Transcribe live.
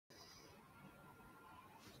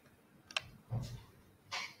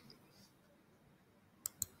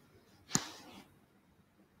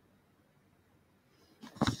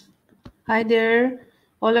Hi there,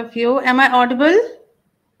 all of you. Am I audible?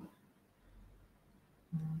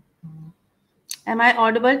 Am I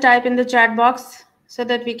audible? Type in the chat box so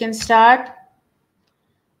that we can start.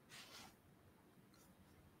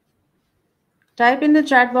 Type in the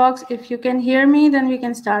chat box. If you can hear me, then we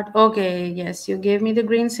can start. Okay, yes, you gave me the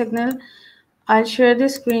green signal. I'll share the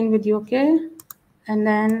screen with you, okay? And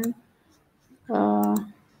then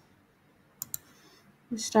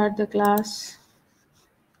start the class.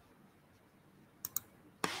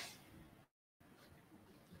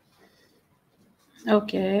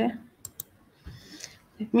 Okay.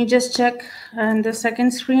 Let me just check on the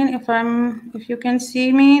second screen. If you can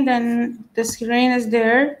see me, then the screen is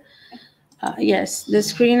there. Yes, the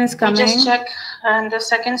screen is coming. Just check on the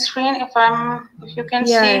second screen. If you can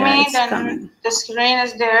see me, then coming. The screen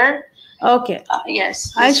is there. Okay.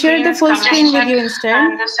 Yes. I'll share the full screen with you instead.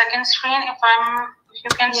 On the second screen, if you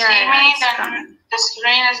can see me, then the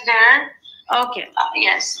screen is there. Okay.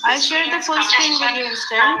 Yes. I'll share the full screen with you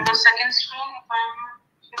instead. On the second screen,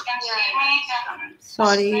 if you can see me, then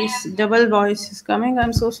sorry, double voice is coming.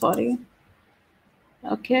 I'm so sorry.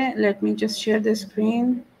 Okay, let me just share the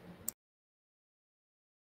screen.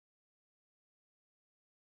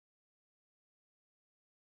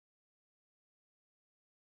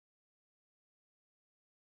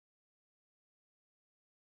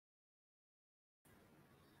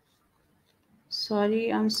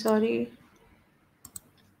 Sorry, I'm sorry.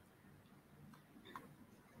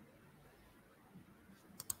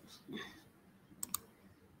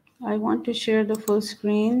 I want to share the full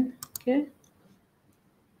screen. Okay.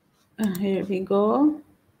 Here we go.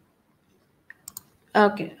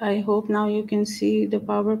 Okay, I hope now you can see the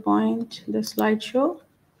PowerPoint, the slideshow.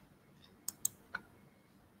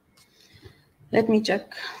 Let me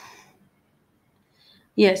check.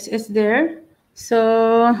 Yes, it's there.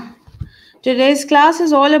 So today's class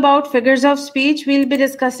is all about figures of speech. We'll be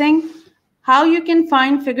discussing how you can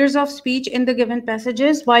find figures of speech in the given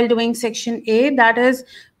passages while doing section A, that is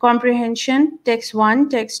comprehension, text 1,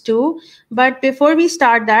 text 2. But before we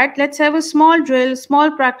start that, let's have a small drill, small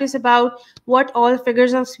practice about what all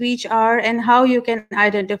figures of speech are and how you can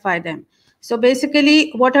identify them. So basically,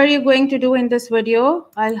 what are you going to do in this video?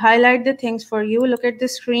 I'll highlight the things for you. Look at the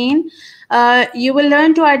screen. You will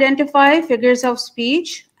learn to identify figures of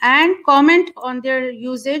speech and comment on their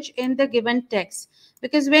usage in the given text.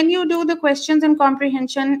 Because when you do the questions and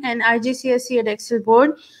comprehension and IGCSE at Excel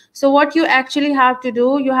board, so what you actually have to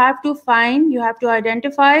do, you have to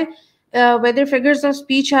identify whether figures of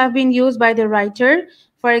speech have been used by the writer.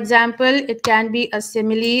 For example, it can be a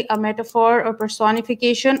simile, a metaphor, or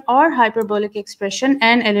personification, or hyperbolic expression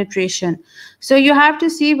and alliteration. So you have to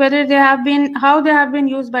see whether how they have been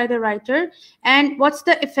used by the writer, and what's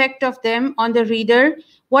the effect of them on the reader.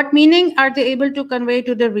 What meaning are they able to convey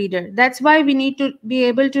to the reader? That's why we need to be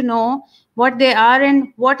able to know what they are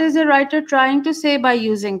and what is the writer trying to say by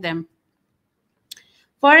using them.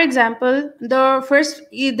 For example,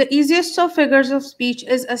 the easiest of figures of speech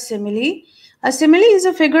is a simile. A simile is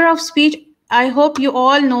a figure of speech, I hope you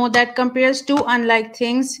all know, that compares two unlike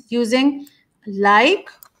things using like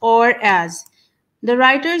or as. The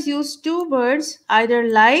writers use two words, either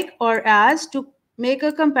like or as, to make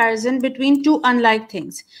a comparison between two unlike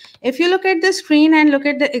things. If you look at the screen and look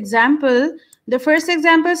at the example, the first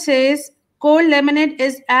example says, cold lemonade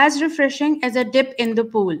is as refreshing as a dip in the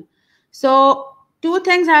pool. So two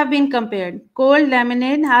things have been compared. Cold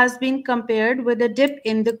lemonade has been compared with a dip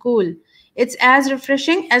in the cool. It's as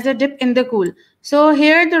refreshing as a dip in the cool. So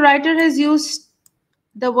here the writer has used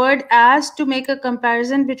the word as to make a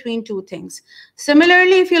comparison between two things.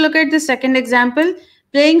 Similarly, if you look at the second example,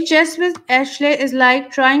 playing chess with Ashley is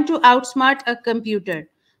like trying to outsmart a computer.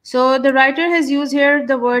 So the writer has used here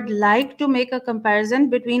the word like to make a comparison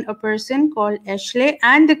between a person called Ashley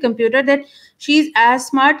and the computer, that she's as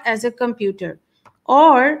smart as a computer.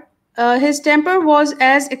 Or his temper was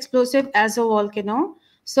as explosive as a volcano.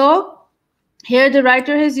 So here the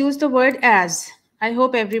writer has used the word as. I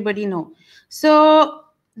hope everybody know. So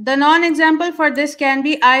the non-example for this can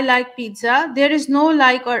be I like pizza. There is no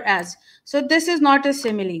like or as. So this is not a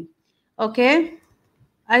simile. Okay.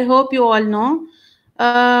 I hope you all know.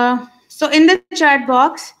 So in the chat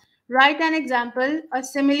box, write an example, a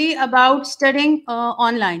simile about studying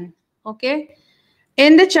online. Okay.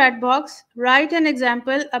 In the chat box, write an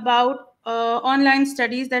example about online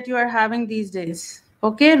studies that you are having these days.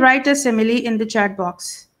 Okay, write a simile in the chat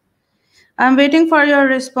box. I'm waiting for your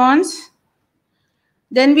response.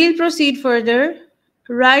 Then we'll proceed further.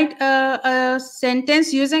 Write a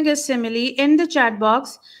sentence using a simile in the chat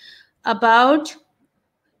box about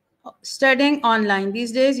studying online.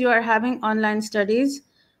 These days you are having online studies.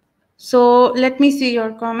 So let me see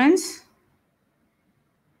your comments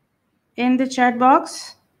in the chat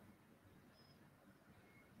box.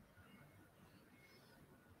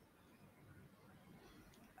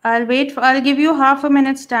 I'll give you half a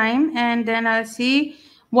minute's time, and then I'll see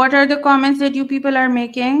what are the comments that you people are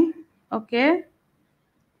making. Okay.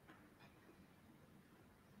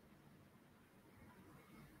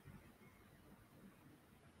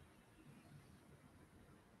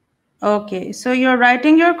 Okay, so you're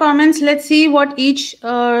writing your comments. Let's see what each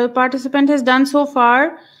participant has done so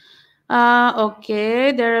far.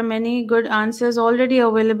 Okay, there are many good answers already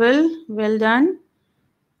available. Well done.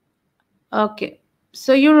 Okay,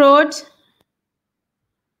 so you wrote,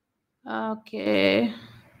 okay,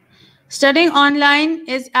 studying online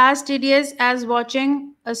is as tedious as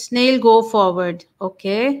watching a snail go forward.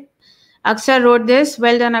 Okay, Aksa wrote this.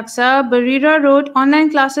 Well done, Aksa. Barira wrote,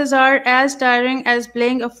 online classes are as tiring as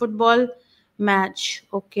playing a football match.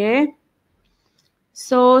 Okay.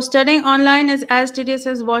 So studying online is as tedious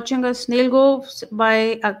as watching a snail go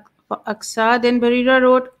by Aksa. Then Barira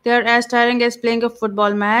wrote, they're as tiring as playing a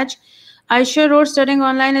football match. Aisha wrote, studying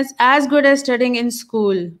online is as good as studying in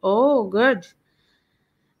school. Oh, good.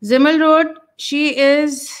 Zimel wrote, she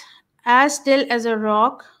is as still as a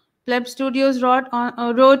rock. Pleb Studios wrote,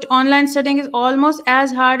 online studying is almost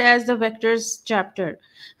as hard as the vectors chapter.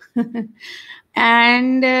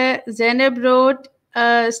 And Zainab wrote,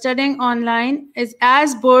 studying online is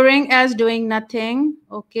as boring as doing nothing.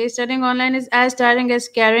 Okay, studying online is as tiring as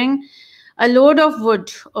carrying a load of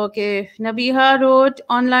wood. Okay, Nabiha wrote,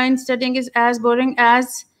 online studying is as boring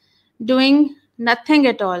as doing nothing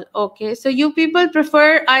at all. Okay, so you people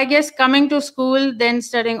prefer, I guess, coming to school than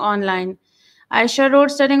studying online. Aisha wrote,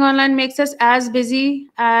 studying online makes us as busy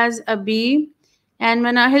as a bee. And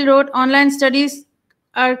Manahil wrote, online studies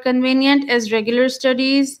are convenient as regular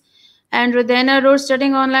studies. And Rodena wrote,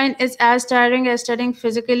 studying online is as tiring as studying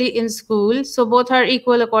physically in school. So both are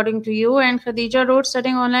equal according to you. And Khadija wrote,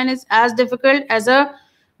 studying online is as difficult as a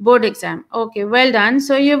board exam. Okay, well done.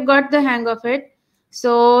 So you've got the hang of it.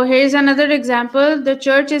 So here's another example. The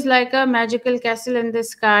church is like a magical castle in the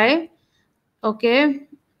sky. Okay.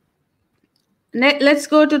 Let's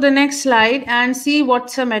go to the next slide and see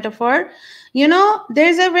what's a metaphor. You know,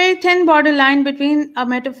 there's a very thin borderline between a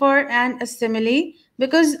metaphor and a simile,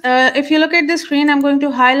 because if you look at the screen, I'm going to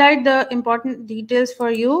highlight the important details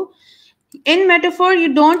for you. In metaphor,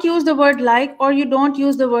 you don't use the word like or you don't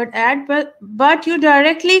use the word add, but you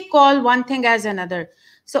directly call one thing as another.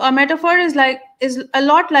 So a metaphor is a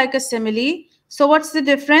lot like a simile. So what's the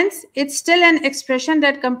difference? It's still an expression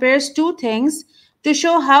that compares two things to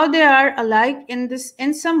show how they are alike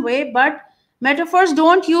in some way, but metaphors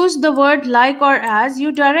don't use the word like or as.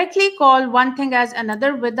 You directly call one thing as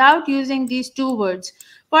another without using these two words.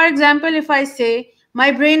 For example, if I say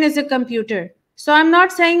my brain is a computer, so I'm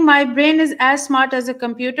not saying my brain is as smart as a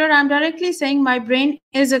computer. I'm directly saying my brain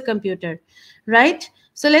is a computer, right?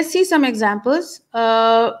 So let's see some examples.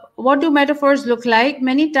 What do metaphors look like?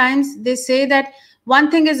 Many times they say that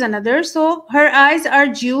one thing is another. So her eyes are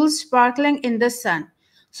jewels sparkling in the sun.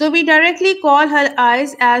 So we directly call her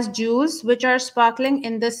eyes as jewels which are sparkling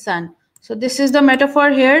in the sun. So this is the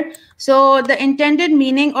metaphor here. So the intended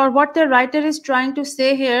meaning, or what the writer is trying to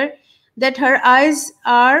say here, that her eyes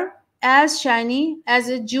are as shiny as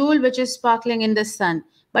a jewel which is sparkling in the sun.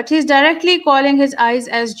 But he's directly calling his eyes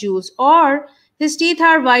as jewels. Or his teeth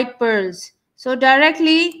are white pearls. So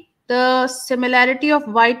directly the similarity of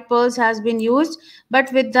white pearls has been used, but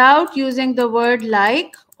without using the word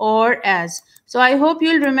like or as. So I hope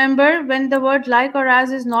you'll remember, when the word like or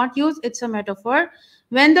as is not used, it's a metaphor.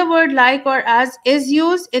 When the word like or as is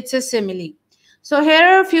used, it's a simile. So here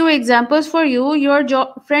are a few examples for you. Your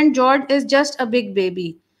friend George is just a big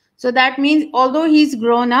baby. So that means although he's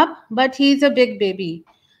grown up, but he's a big baby.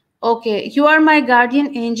 Okay, you are my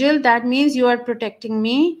guardian angel. That means you are protecting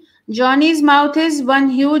me. Johnny's mouth is one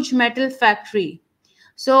huge metal factory.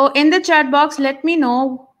 So in the chat box, let me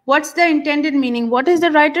know what's the intended meaning. What is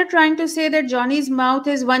the writer trying to say that Johnny's mouth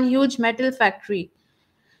is one huge metal factory?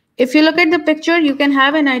 If you look at the picture, you can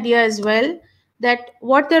have an idea as well that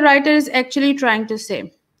what the writer is actually trying to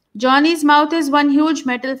say. Johnny's mouth is one huge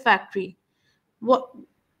metal factory. What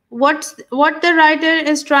the writer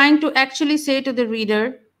is trying to actually say to the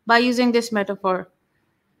reader by using this metaphor?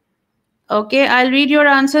 Okay, I'll read your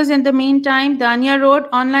answers in the meantime. Dania wrote,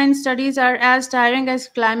 online studies are as tiring as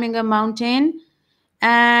climbing a mountain.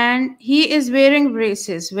 And he is wearing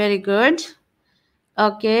braces. Very good.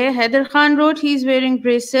 Okay, Heather Khan wrote, he's wearing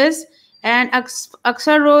braces. And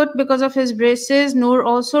Aksa wrote, because of his braces. Noor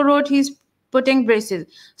also wrote, he's putting braces.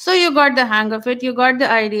 So you got the hang of it. You got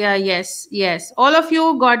the idea. Yes, yes. All of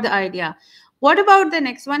you got the idea. What about the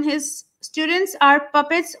next one? His students are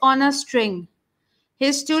puppets on a string.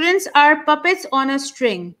 His students are puppets on a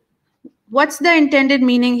string. What's the intended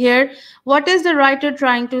meaning here? What is the writer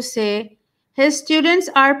trying to say? His students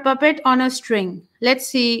are puppet on a string. Let's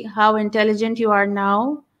see how intelligent you are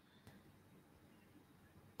now.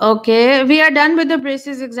 Okay, we are done with the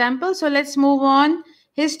braces example. So let's move on.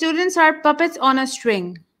 His students are puppets on a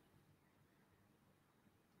string.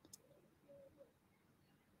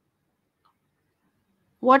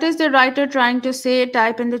 What is the writer trying to say?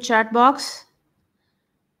 Type in the chat box.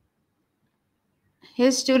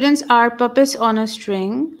 His students are puppets on a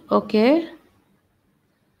string. Okay.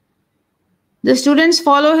 The students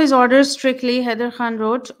follow his orders strictly, Heather Khan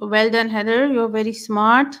wrote. Well done, Heather. You're very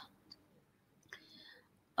smart.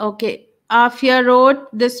 Okay. Afia wrote,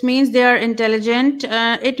 this means they are intelligent.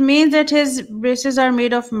 It means that his braces are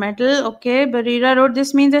made of metal. Okay. Barira wrote,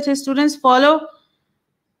 this means that his students follow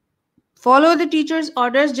the teacher's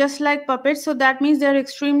orders just like puppets. So that means they're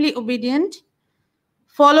extremely obedient.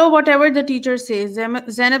 Follow whatever the teacher says.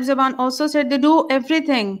 Zainab Zaman also said they do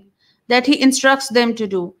everything that he instructs them to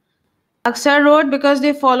do. Aksar wrote, because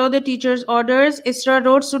they follow the teacher's orders. Isra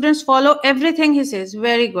wrote, students follow everything he says.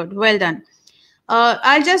 Very good. Well done.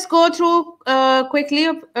 I'll just go through quickly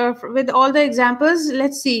with all the examples.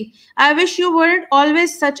 Let's see. I wish you weren't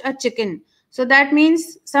always such a chicken. So that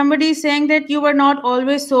means somebody is saying that you were not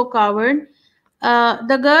always so coward.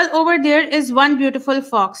 The girl over there is one beautiful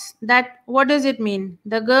fox. What does it mean?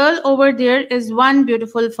 The girl over there is one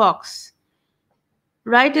beautiful fox.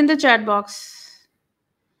 Write in the chat box.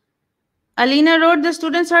 Alina wrote, the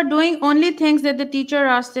students are doing only things that the teacher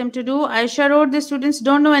asked them to do. Aisha wrote, the students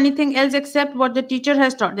don't know anything else except what the teacher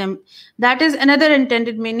has taught them. That is another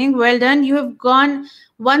intended meaning. Well done. You have gone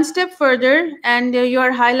one step further and you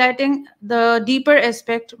are highlighting the deeper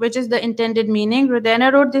aspect, which is the intended meaning.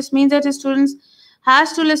 Rodena wrote, this means that the students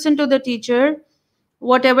has to listen to the teacher,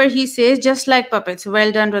 whatever he says, just like puppets.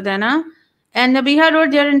 Well done, Rodena. And Nabiha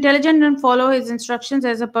wrote, they are intelligent and follow his instructions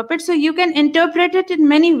as a puppet. So you can interpret it in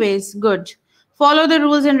many ways. Good. Follow the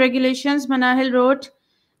rules and regulations, Manahil wrote.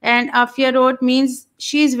 And Afia wrote, means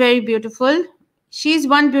she is very beautiful. She's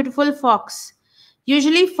one beautiful fox.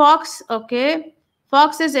 Usually fox, okay.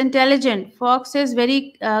 Fox is intelligent. Fox is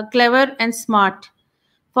very clever and smart.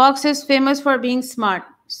 Fox is famous for being smart.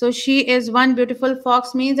 So she is one beautiful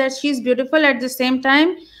fox means that she's beautiful at the same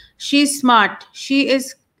time. She's smart. She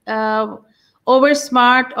is over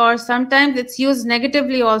smart, or sometimes it's used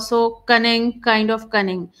negatively also, cunning, kind of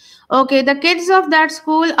cunning. Okay, the kids at that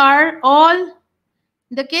school are all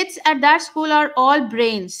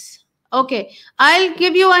brains. Okay, I'll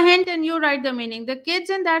give you a hint and you write the meaning. The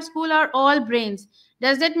kids in that school are all brains.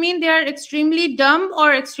 Does that mean they are extremely dumb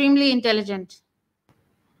or extremely intelligent?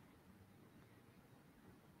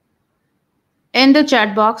 In the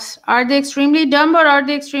chat box, are they extremely dumb or are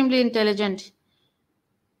they extremely intelligent?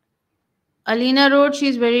 Alina wrote,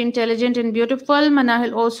 she's very intelligent and beautiful.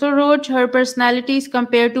 Manahil also wrote, her personality is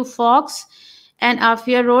compared to fox. And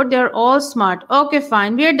Afia wrote, they're all smart. Okay,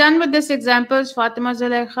 fine. We are done with these examples. Fatima,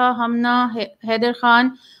 Zulaikha, Hamna, Heather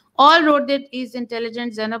Khan all wrote that he's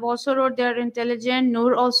intelligent. Zainab also wrote they're intelligent.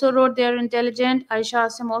 Noor also wrote they're intelligent. Aisha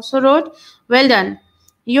Asim also wrote. Well done.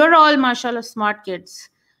 You're all, mashallah, smart kids.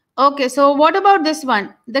 Okay, so what about this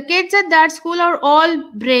one? The kids at that school are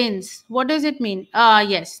all brains. What does it mean?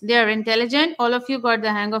 Yes, they are intelligent. All of you got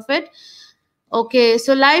the hang of it. Okay,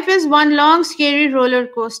 so life is one long, scary roller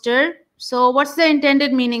coaster. So what's the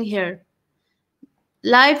intended meaning here?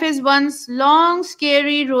 Life is one long,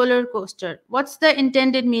 scary roller coaster. What's the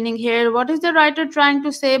intended meaning here? What is the writer trying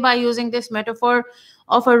to say by using this metaphor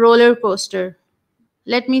of a roller coaster?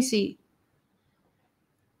 Let me see.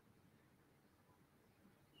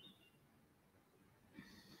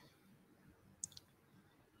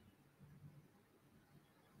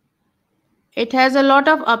 It has a lot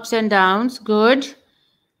of ups and downs. Good.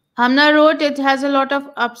 Hamna wrote, it has a lot of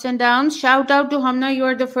ups and downs. Shout out to Hamna. You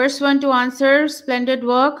are the first one to answer. Splendid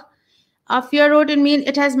work. Afia wrote, it means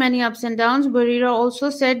it has many ups and downs. Barira also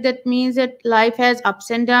said that means that life has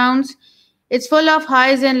ups and downs. It's full of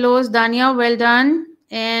highs and lows. Dania, well done.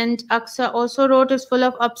 And Aksa also wrote, it's full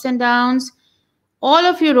of ups and downs. All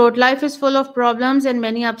of you wrote, life is full of problems and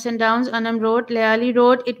many ups and downs. Anam wrote, Leali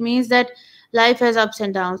wrote, it means that life has ups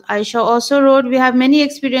and downs. Aisha also wrote, we have many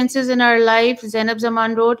experiences in our life. Zainab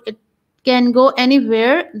Zaman wrote, it can go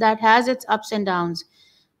anywhere that has its ups and downs.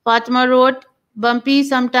 Fatima wrote, bumpy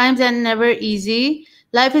sometimes and never easy.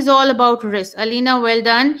 Life is all about risk. Alina, well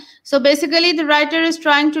done. So basically, the writer is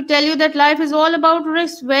trying to tell you that life is all about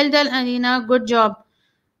risk. Well done, Alina. Good job.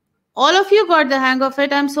 All of you got the hang of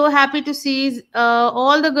it. I'm so happy to see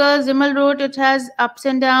all the girls. Simile wrote it has ups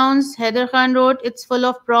and downs. Heather Khan wrote it's full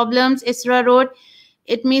of problems. Isra wrote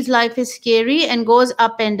it means life is scary and goes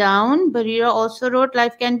up and down. Barira also wrote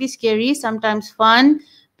life can be scary, sometimes fun.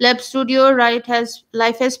 Pleb Studio right has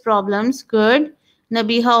life has problems. Good.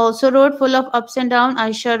 Nabiha also wrote full of ups and downs.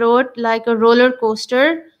 Aisha wrote like a roller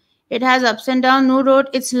coaster. It has ups and downs. Noor wrote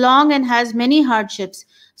it's long and has many hardships.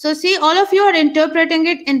 So see, all of you are interpreting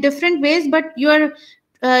it in different ways, but you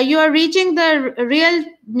are reaching the real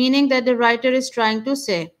meaning that the writer is trying to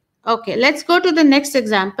say. Okay, let's go to the next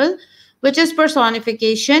example, which is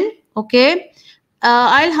personification. Okay,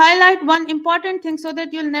 I'll highlight one important thing so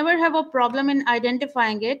that you'll never have a problem in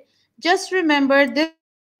identifying it. Just remember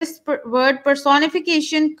this word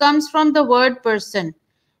personification comes from the word person.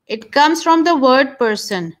 It comes from the word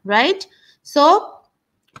person, right? So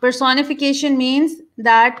personification means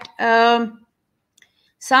that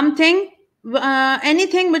something,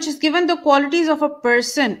 anything which is given the qualities of a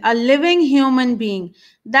person, a living human being,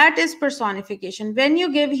 that is personification. When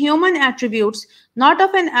you give human attributes, not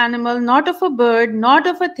of an animal, not of a bird, not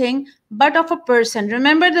of a thing, but of a person.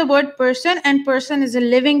 Remember the word person, and person is a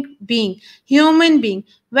living being, human being.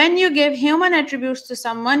 When you give human attributes to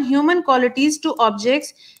someone, human qualities to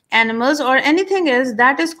objects, animals, or anything else,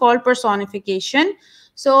 that is called personification.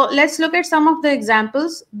 So let's look at some of the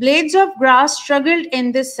examples. Blades of grass struggled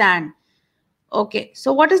in the sand. Okay,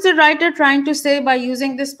 so what is the writer trying to say by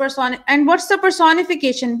using this person? And what's the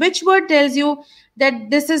personification? Which word tells you that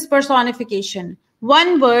this is personification?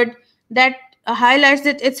 One word that highlights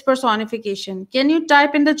that it's personification. Can you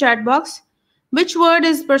type in the chat box? Which word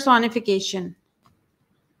is personification?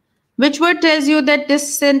 Which word tells you that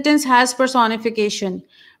this sentence has personification?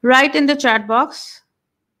 Write in the chat box.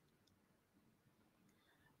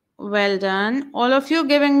 Well done. All of you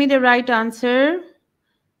giving me the right answer.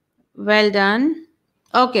 Well done.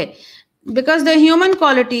 Okay. Because the human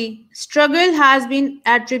quality, struggle, has been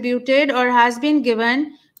attributed or has been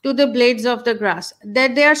given to the blades of the grass.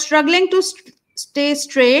 That they are struggling to stay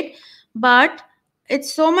straight, but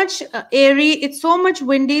it's so much airy, it's so much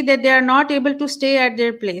windy that they are not able to stay at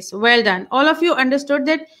their place. Well done. All of you understood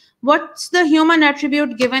that what's the human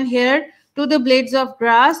attribute given here to the blades of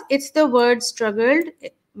grass? It's the word struggled,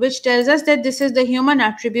 which tells us that this is the human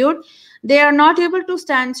attribute. They are not able to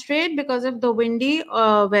stand straight because of the windy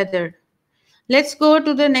weather. Let's go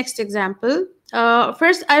to the next example.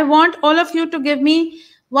 First, I want all of you to give me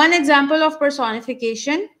one example of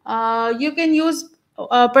personification. You can use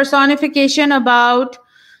personification about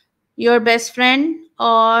your best friend,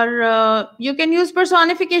 or you can use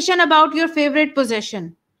personification about your favorite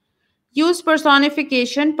possession. Use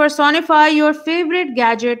personification, personify your favorite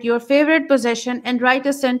gadget, your favorite possession, and write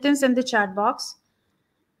a sentence in the chat box.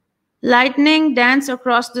 Lightning dance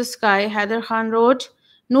across the sky, Heather Khan wrote.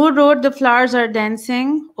 Noor wrote, the flowers are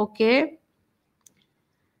dancing. Okay.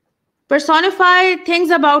 Personify things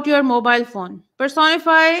about your mobile phone.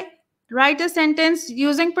 Personify, write a sentence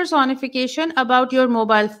using personification about your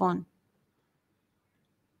mobile phone.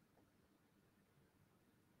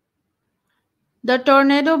 The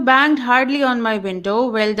tornado banged hardly on my window.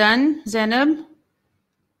 Well done, Zainab.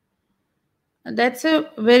 That's a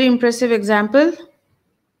very impressive example.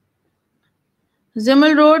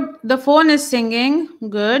 Simile wrote, the phone is singing.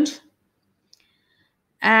 Good.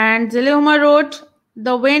 And Ziluma wrote,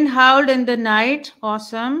 the wind howled in the night.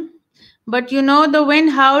 Awesome. But you know, the wind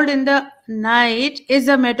howled in the night is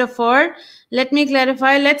a metaphor. Let me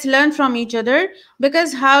clarify. Let's learn from each other,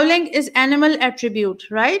 because howling is animal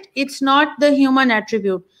attribute, right? It's not the human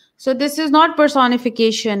attribute. So this is not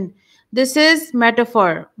personification. This is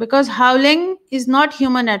metaphor, because howling is not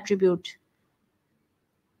human attribute.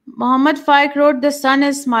 Muhammad Faik wrote, the sun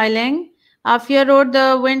is smiling. Afia wrote,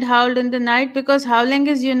 the wind howled in the night, because howling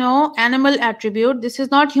is, you know, animal attribute. This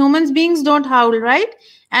is not humans. Beings don't howl, right?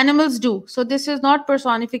 Animals do. So this is not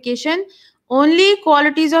personification. Only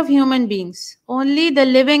qualities of human beings. Only the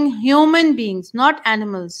living human beings, not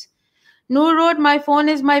animals. Noor wrote, my phone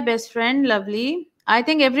is my best friend. Lovely. I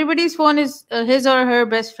think everybody's phone is his or her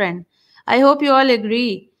best friend. I hope you all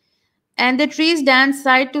agree. And the trees dance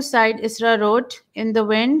side to side, Isra wrote, in the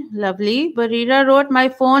wind. Lovely. Barira wrote, my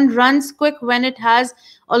phone runs quick when it has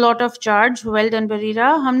a lot of charge. Well done,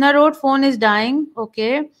 Barira. Hamna wrote, phone is dying.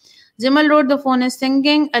 Okay. Simile wrote, the phone is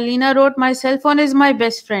singing. Alina wrote, my cell phone is my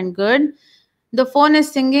best friend. Good. The phone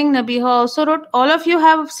is singing. Nabiha also wrote, all of you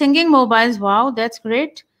have singing mobiles. Wow, that's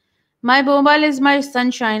great. My mobile is my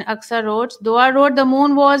sunshine, Aksa wrote. Dua wrote, the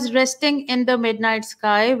moon was resting in the midnight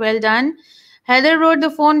sky. Well done. Heather wrote, the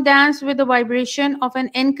phone danced with the vibration of an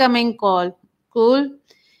incoming call. Cool.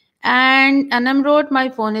 And Anam wrote, my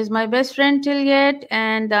phone is my best friend till yet.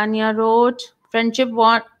 And Dania wrote, friendship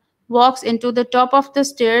walks into the top of the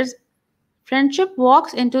stairs. Friendship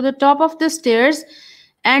walks into the top of the stairs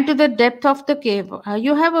and to the depth of the cave.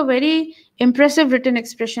 You have a very impressive written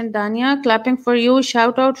expression, Dania. Clapping for you,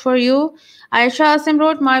 shout out for you. Aisha Asim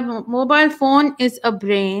wrote, my mobile phone is a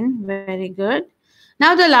brain. Very good.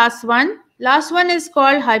 Now the last one. Last one is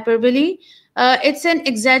called hyperbole. It's an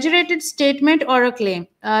exaggerated statement or a claim.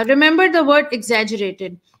 Remember the word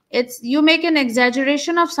exaggerated. It's you make an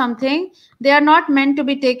exaggeration of something. They are not meant to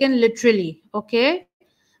be taken literally. Okay.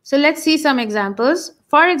 So let's see some examples.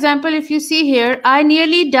 For example, if you see here, I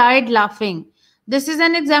nearly died laughing. This is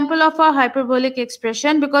an example of a hyperbolic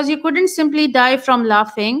expression because you couldn't simply die from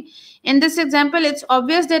laughing. In this example, it's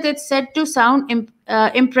obvious that it's said to sound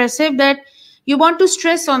impressive, that you want to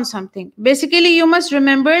stress on something. Basically, you must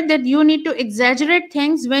remember that you need to exaggerate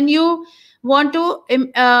things when you want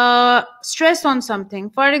to stress on something.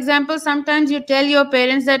 For example, sometimes you tell your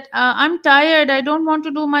parents that I'm tired, I don't want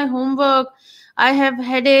to do my homework, I have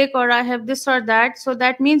headache, or I have this or that. So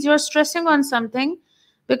that means you're stressing on something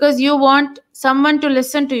because you want someone to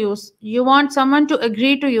listen to you. You want someone to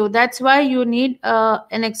agree to you. That's why you need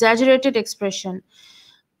an exaggerated expression.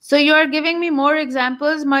 So you are giving me more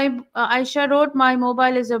examples. My Aisha wrote, my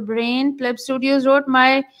mobile is a brain. Pleb Studios wrote,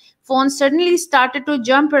 my phone suddenly started to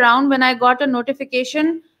jump around when I got a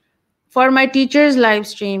notification for my teacher's live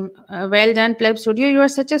stream. Well done, Pleb Studio. You are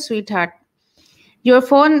such a sweetheart. Your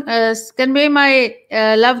phone, convey my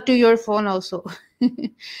love to your phone also.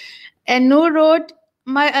 And Noor wrote,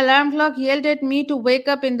 my alarm clock yelled at me to wake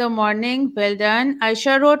up in the morning. Well done.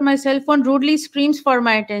 Aisha wrote, my cell phone rudely screams for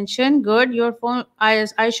my attention. Good. Your phone,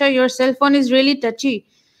 Aisha, your cell phone is really touchy.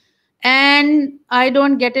 And I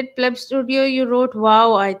don't get it. Pleb Studio, you wrote,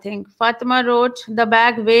 wow, I think. Fatima wrote, the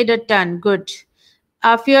bag weighed a ton. Good.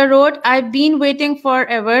 Afia wrote, I've been waiting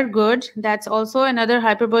forever. Good. That's also another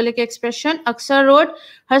hyperbolic expression. Aksa wrote,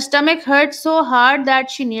 her stomach hurt so hard that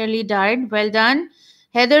she nearly died. Well done.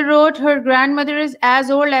 Heather wrote, her grandmother is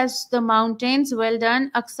as old as the mountains. Well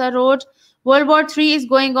done. Aksa wrote, World War III is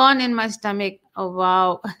going on in my stomach. Oh,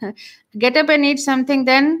 wow. Get up and eat something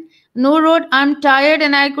then. Noor wrote, I'm tired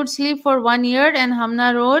and I could sleep for 1 year. And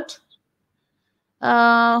Hamna wrote,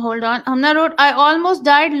 hold on. Hamna wrote, I almost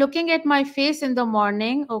died looking at my face in the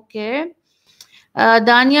morning. Okay.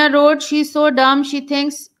 Dania wrote, she's so dumb. She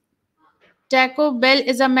thinks Taco Bell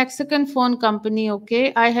is a Mexican phone company.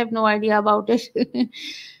 Okay. I have no idea about it.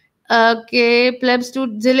 Okay. Plebs to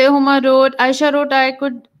Zilehuma wrote, Aisha wrote, I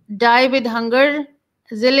could die with hunger.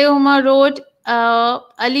 Zilehuma wrote,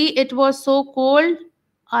 Ali, it was so cold.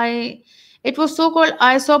 It was so cold.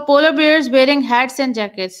 I saw polar bears wearing hats and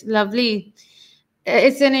jackets. Lovely.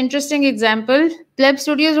 It's an interesting example. Pleb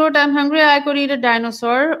Studios wrote, I'm hungry, I could eat a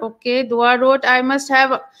dinosaur. Okay. Dua wrote, I must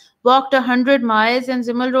have walked 100 miles. And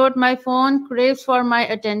Zimal wrote, my phone craves for my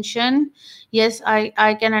attention. Yes,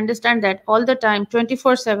 I can understand that all the time,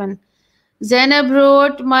 24/7. Zainab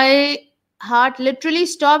wrote, my heart literally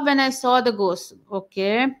stopped when I saw the ghost.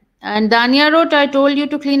 Okay. And Dania wrote, I told you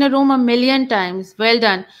to clean a room 1,000,000 times. Well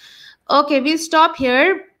done. Okay, we'll stop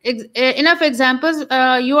here. Enough examples.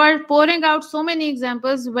 You are pouring out so many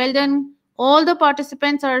examples. Well done. All the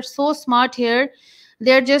participants are so smart here.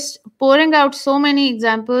 They're just pouring out so many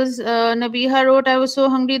examples. Nabiha wrote, I was so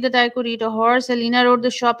hungry that I could eat a horse. Alina wrote,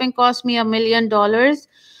 the shopping cost me $1,000,000.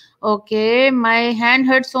 Okay, my hand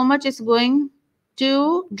hurt so much it's going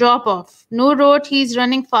to drop off. Noor wrote, he's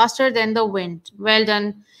running faster than the wind. Well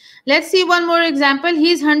done. Let's see one more example.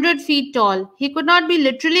 He's 100 feet tall. He could not be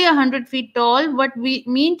literally 100 feet tall. What we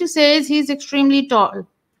mean to say is he's extremely tall.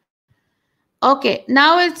 Okay,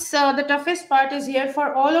 now it's the toughest part is here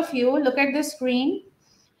for all of you. Look at the screen.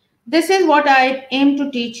 This is what I aim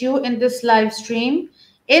to teach you in this live stream.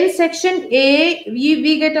 In section A,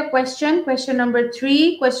 we get a question number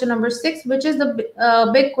 3, question number 6, which is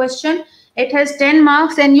the big question. It has 10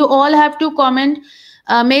 marks and you all have to comment,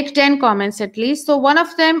 make 10 comments at least. So one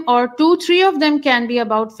of them or 2, 3 of them can be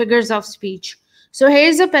about figures of speech. So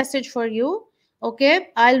here's a passage for you. Okay,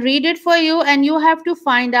 I'll read it for you and you have to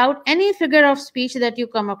find out any figure of speech that you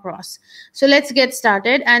come across. So let's get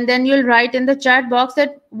started and then you'll write in the chat box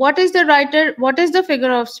that what is the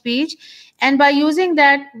figure of speech, and by using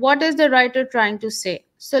that, what is the writer trying to say.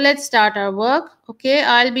 So let's start our work. Okay,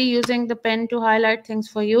 I'll be using the pen to highlight things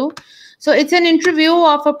for you. So it's an interview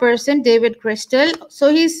of a person, David Crystal. So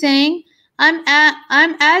he's saying,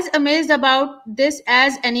 I'm as amazed about this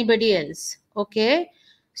as anybody else. Okay,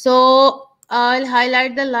 so I'll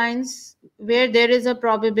highlight the lines where there is a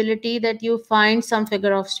probability that you find some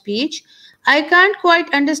figure of speech. I can't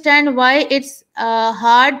quite understand why it's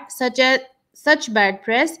hard, such bad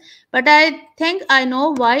press, but I think I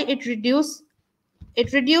know why it reduced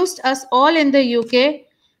us all in the UK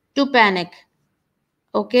to panic.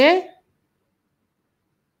 Okay,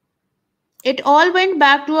 it all went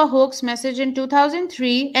back to a hoax message in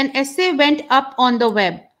 2003. An essay went up on the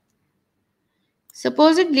web,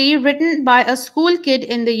 supposedly written by a school kid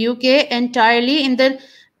in the UK entirely in the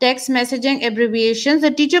text messaging abbreviations. The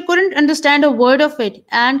teacher couldn't understand a word of it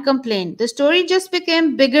and complained. The story just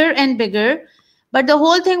became bigger and bigger, but the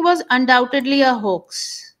whole thing was undoubtedly a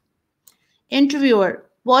hoax. Interviewer: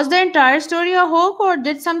 was the entire story a hoax, or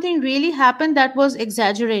did something really happen that was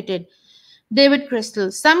exaggerated? David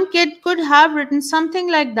Crystal: some kid could have written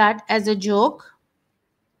something like that as a joke.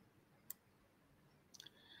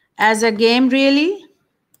 As a game, really?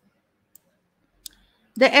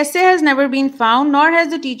 The essay has never been found, nor has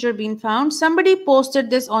the teacher been found. Somebody posted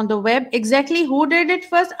this on the web. Exactly who did it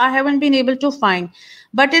first, I haven't been able to find.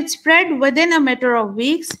 But it spread within a matter of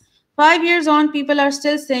weeks. 5 years on, people are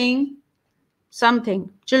still saying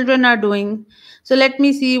something. Children are doing. So let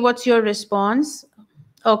me see what's your response.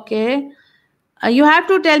 Okay. You have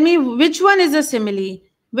to tell me which one is a simile.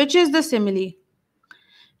 Which is the simile?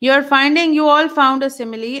 You're finding you all found a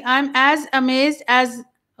simile. I'm as amazed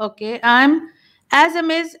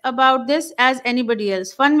about this as anybody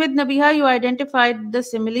else. Fun with Nabiha, you identified the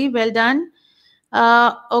simile. Well done.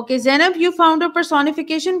 Okay, Zainab, you found a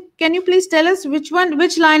personification. Can you please tell us which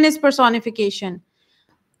line is personification?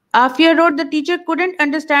 Afia wrote the teacher couldn't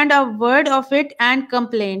understand a word of it and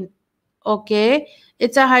complained. Okay,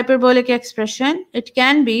 it's a hyperbolic expression. It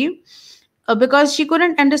can be. Because she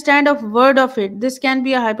couldn't understand a word of it. This can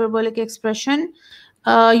be a hyperbolic expression.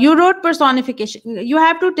 You wrote personification. You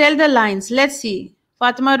have to tell the lines. Let's see.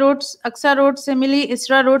 Fatima wrote, Aksa wrote simile,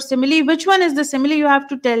 Isra wrote simile. Which one is the simile? You have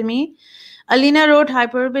to tell me. Alina wrote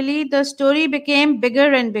hyperbole. The story became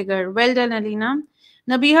bigger and bigger. Well done, Alina.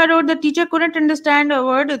 Nabiha wrote the teacher couldn't understand a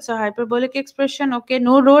word. It's a hyperbolic expression. Okay.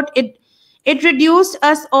 No wrote it. It reduced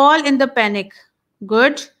us all in the panic.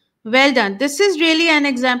 Good. Well done. This is really an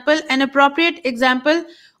example, an appropriate example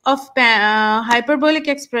of hyperbolic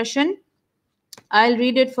expression. I'll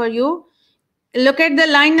read it for you. Look at the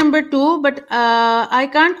line number 2, but I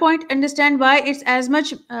can't quite understand why it's as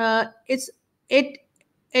much. It's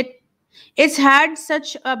had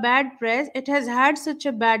such a bad press. It has had such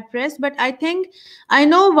a bad press, but I think I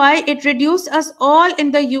know why it reduced us all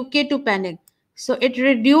in the UK to panic. So it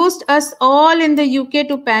reduced us all in the UK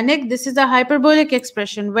to panic. This is a hyperbolic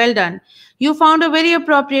expression. Well done. You found a very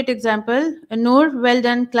appropriate example. Noor, well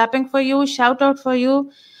done. Clapping for you. Shout out for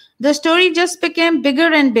you. The story just became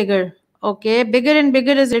bigger and bigger. Okay, bigger and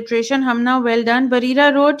bigger is alliteration. Hamna, well done.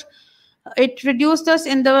 Barira wrote, it reduced us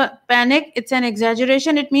in the panic. It's an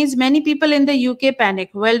exaggeration. It means many people in the UK panic.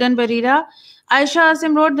 Well done, Barira. Aisha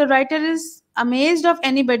Asim wrote, the writer is amazed of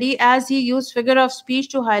anybody as he used figure of speech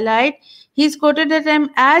to highlight. He's quoted that I'm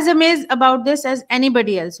as amazed about this as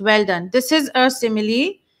anybody else. Well done. This is a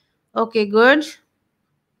simile. Okay, good.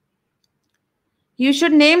 You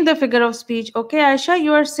should name the figure of speech. Okay, Aisha,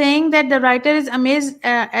 you are saying that the writer is amazed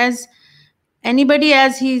as anybody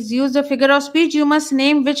as he's used a figure of speech. You must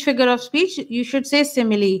name which figure of speech. You should say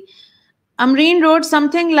simile. Amreen wrote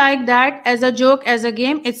something like that as a joke, as a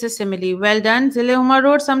game. It's a simile. Well done. Zilehuma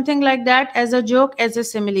wrote something like that as a joke, as a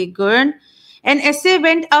simile. Good. An essay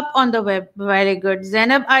went up on the web. Very good.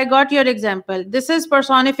 Zainab, I got your example. This is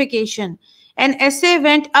personification. An essay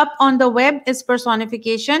went up on the web is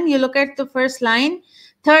personification. You look at the first line.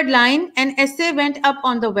 Third line, an essay went up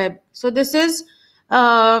on the web. So this is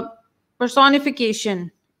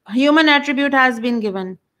personification. Human attribute has been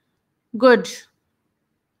given. Good.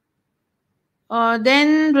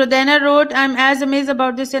 Then Rodena wrote, I'm as amazed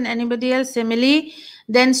about this and anybody else. Simile.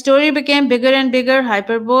 Then story became bigger and bigger.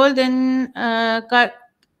 Hyperbole. Then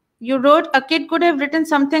you wrote, a kid could have written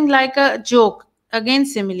something like a joke. Again,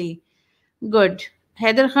 simile. Good.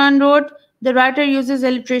 Heather Khan wrote, the writer uses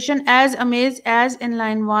alliteration as amazed as in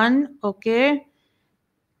line 1. Okay.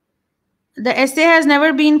 The essay has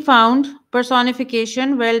never been found.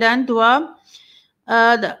 Personification. Well done, Dua.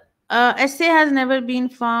 The essay has never been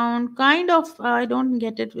found. Kind of, I don't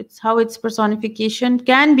get it. It's how it's personification.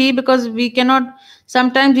 Can be because we cannot,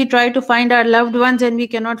 sometimes we try to find our loved ones and we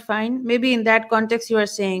cannot find. Maybe in that context you are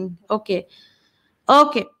saying. Okay.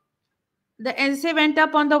 Okay. the essay went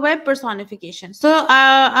up on the web, personification. So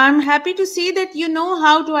I'm happy to see that you know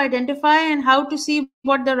how to identify and how to see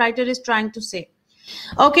what the writer is trying to say.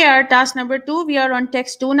 Okay, our task number 2, we are on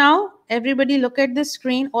text 2 now. Everybody look at the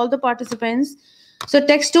screen, all the participants. So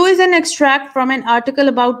text 2 is an extract from an article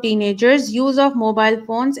about teenagers' use of mobile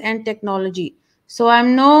phones and technology. So I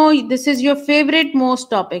know this is your favorite most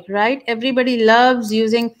topic, right? Everybody loves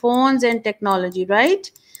using phones and technology,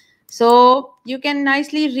 right? So you can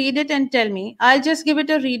nicely read it and tell me. I'll just give it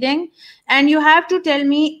a reading and you have to tell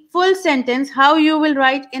me full sentence how you will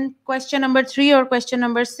write in question number 3 or question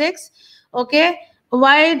number 6. Okay?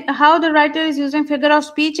 Why, how the writer is using figure of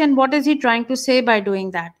speech and what is he trying to say by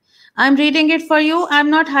doing that. I'm reading it for you. I'm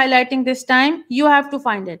not highlighting this time. You have to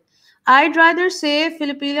find it. I'd rather say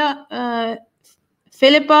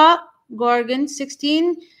Philippa Gorgon,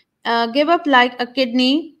 16, give up like a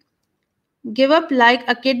kidney. Give up like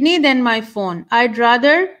a kidney than my phone. I'd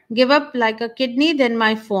rather give up like a kidney than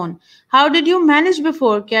my phone. How did you manage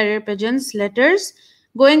before? Carrier pigeons, letters,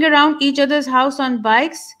 going around each other's house on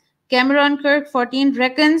bikes. Cameron Kirk, 14,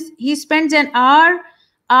 reckons he spends an hour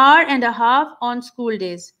and a half on school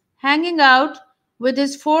days, hanging out with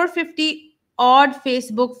his 450 odd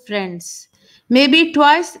Facebook friends. Maybe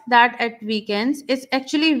twice that at weekends. It's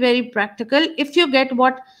actually very practical if you get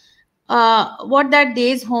what that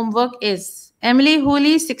day's homework is. Emily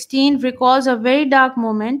Hooley, 16, recalls a very dark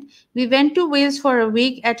moment. We went to Wales for a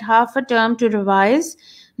week at half a term to revise.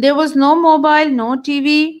 There was no mobile, no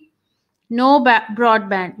TV, no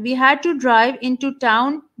broadband. We had to drive into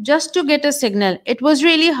town just to get a signal. It was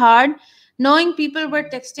really hard knowing people were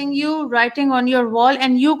texting you, writing on your wall,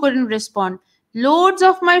 and you couldn't respond. Loads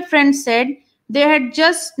of my friends said they had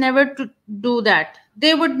just never to do that.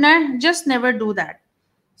 They would just never do that.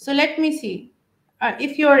 So let me see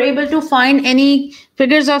if you are able to find any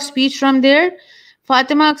figures of speech from there.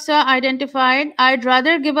 Fatima Aksa identified, I'd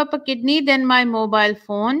rather give up a kidney than my mobile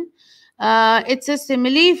phone. It's a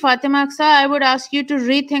simile. Fatima Aksa, I would ask you to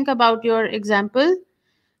rethink about your example.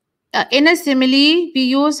 In a simile, we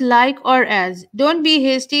use like or as. Don't be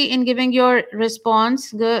hasty in giving your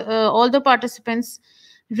response. All the participants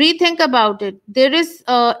rethink about it.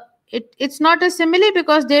 It's not a simile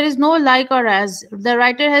because there is no like or as. The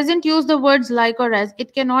writer hasn't used the words like or as.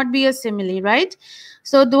 It cannot be a simile, right?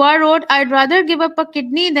 So Dua wrote, I'd rather give up a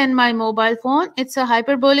kidney than my mobile phone. It's a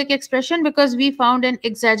hyperbolic expression because we found an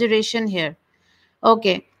exaggeration here.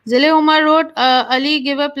 Okay. Zile Umar wrote, Ali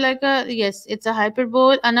give up like a, yes, it's a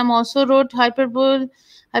hyperbole. Anam also wrote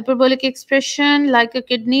hyperbolic expression, like a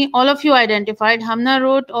kidney. All of you identified. Hamna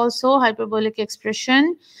wrote also hyperbolic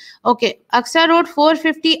expression. Okay. Aksa wrote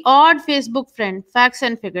 450 odd Facebook friend, facts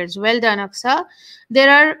and figures. Well done, Aksa. There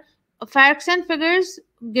are facts and figures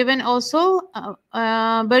given also.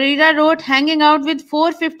 Barira wrote, hanging out with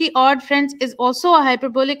 450 odd friends is also a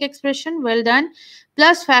hyperbolic expression. Well done.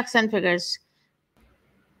 Plus facts and figures.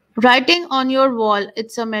 Writing on your wall,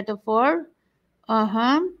 it's a metaphor.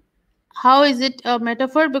 How is it a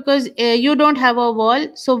metaphor? Because you don't have a wall,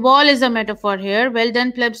 so wall is a metaphor here. Well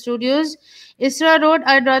done, Pleb Studios. Isra wrote,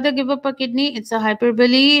 I'd rather give up a kidney. It's a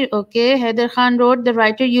hyperbole. Okay. Heather Khan wrote, the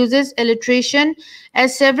writer uses alliteration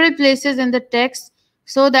as several places in the text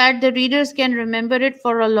so that the readers can remember it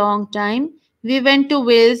for a long time. We went to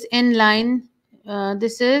Wales in line.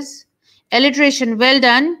 This is alliteration. Well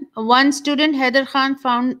done. One student, Heather Khan,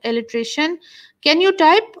 found alliteration. Can you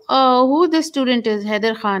type who the student is,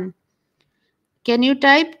 Heather Khan? Can you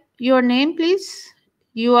type your name, please?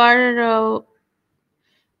 You are...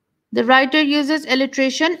 the writer uses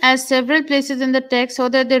alliteration as several places in the text so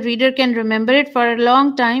that the reader can remember it for a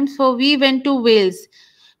long time. So we went to Wales.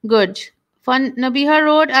 Good. Fun. Nabiha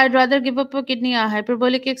wrote, I'd rather give up a kidney, a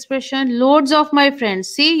hyperbolic expression. Loads of my friends.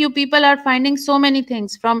 See, you people are finding so many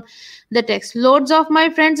things from the text. Loads of my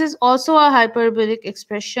friends is also a hyperbolic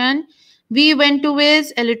expression. We went to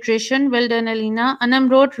Wales, alliteration. Well done, Alina. Anam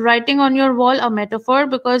wrote, writing on your wall, a metaphor,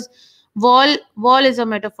 because wall is a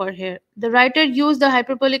metaphor here. The writer used the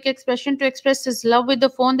hyperbolic expression to express his love with the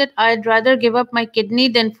phone, that I'd rather give up my kidney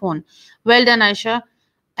than phone. Well done, Aisha.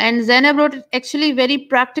 And Zainab wrote, actually very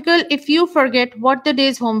practical if you forget what the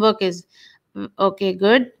day's homework is. Okay,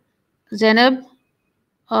 good. Zainab.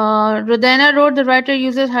 Rodana wrote, the writer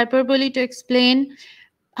uses hyperbole to explain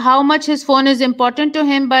how much his phone is important to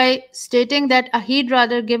him by stating that he'd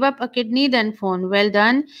rather give up a kidney than phone. Well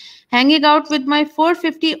done. Hanging out with my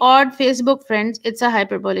 450 odd Facebook friends. It's a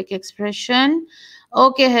hyperbolic expression.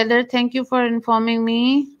 Okay, Heather, thank you for informing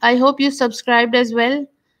me. I hope you subscribed as well.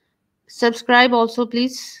 Subscribe also,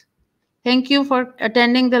 please. Thank you for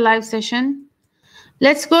attending the live session.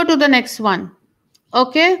 Let's go to the next one.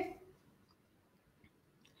 Okay.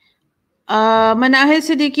 Manahil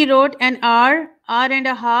Siddiqui wrote an hour and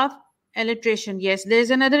a half alliteration. Yes, there is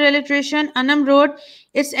another alliteration. Anam wrote,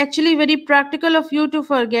 it's actually very practical of you to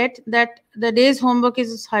forget that the day's homework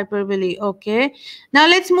is hyperbole. Okay. Now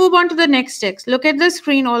let's move on to the next text. Look at the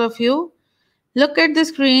screen, all of you. Look at the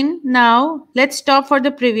screen. Now let's stop for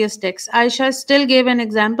the previous text. Aisha still gave an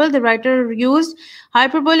example. The writer used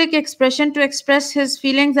hyperbolic expression to express his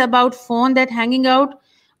feelings about phone that hanging out.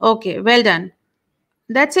 Okay, well done.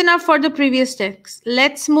 That's enough for the previous text.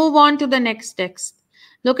 Let's move on to the next text.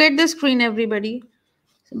 Look at the screen, everybody.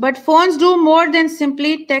 But phones do more than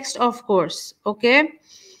simply text, of course. Okay.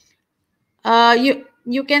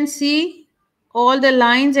 You can see all the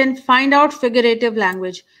lines and find out figurative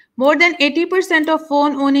language. More than 80% of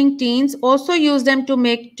phone owning teens also use them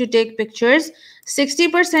to take pictures.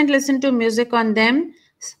 60% listen to music on them.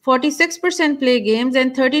 46% play games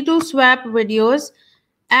and 32 swap videos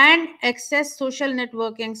and access social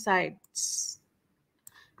networking sites.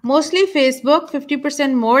 Mostly Facebook,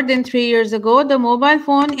 50% more than 3 years ago. The mobile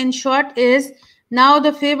phone, in short, is now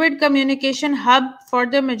the favored communication hub for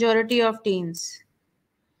the majority of teens.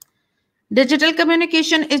 Digital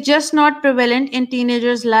communication is just not prevalent in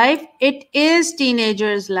teenagers' life, it is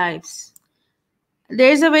teenagers' lives. There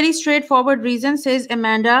is a very straightforward reason, says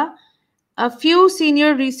Amanda. A few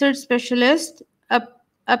senior research specialists,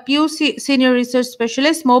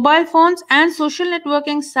 mobile phones and social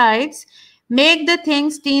networking sites make the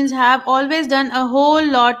things teens have always done a whole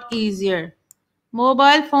lot easier.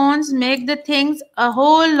 Mobile phones make the things a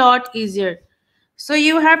whole lot easier. So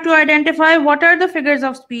you have to identify what are the figures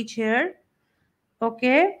of speech here.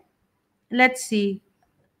 Okay, let's see.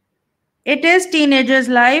 It is teenagers'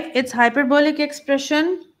 life. It's hyperbolic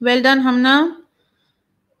expression. Well done, Hamna.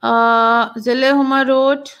 Zile Huma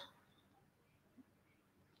wrote,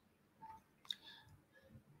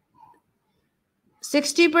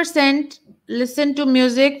 60% listen to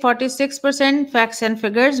music, 46% facts and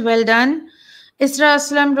figures. Well done. Isra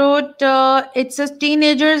Aslam wrote, it's a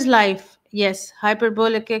teenager's life. Yes,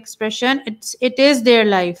 hyperbolic expression. It is their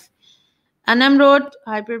life. Anam wrote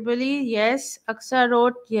hyperbole. Yes. Aksa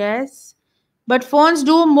wrote yes. But phones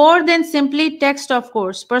do more than simply text, of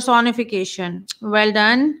course. Personification. Well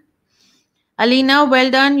done. Alina, well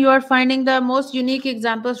done. You are finding the most unique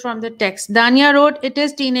examples from the text. Dania wrote, it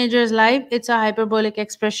is teenager's life. It's a hyperbolic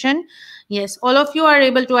expression. Yes, all of you are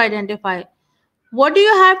able to identify. What do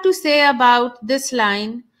you have to say about this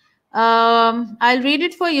line? I'll read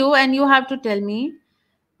it for you and you have to tell me.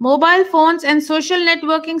 Mobile phones and social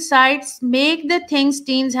networking sites make the things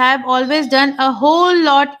teens have always done a whole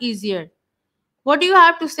lot easier. What do you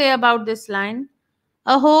have to say about this line?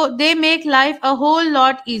 They make life a whole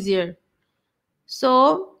lot easier.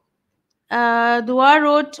 So, Dua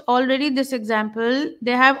wrote already this example.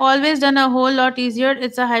 They have always done a whole lot easier.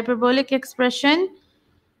 It's a hyperbolic expression.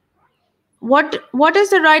 What does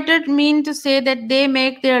the writer mean to say that they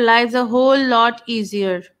make their lives a whole lot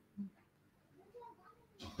easier?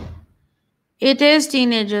 It is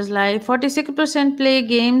teenagers' life. 46% play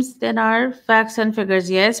games. There are facts and figures.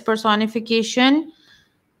 Yes, personification.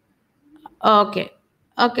 Okay.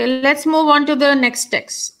 Okay, let's move on to the next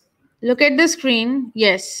text. Look at the screen.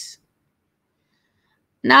 Yes.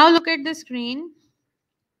 Now look at the screen.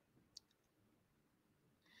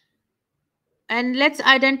 And let's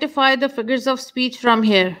identify the figures of speech from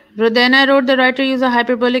here. Rodena wrote, the writer used a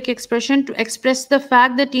hyperbolic expression to express the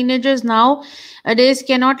fact that teenagers nowadays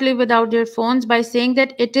cannot live without their phones by saying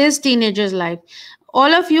that it is teenagers' life.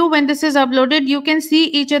 All of you, when this is uploaded, you can see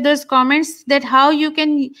each other's comments, that how you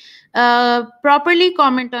can properly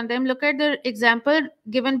comment on them. Look at the example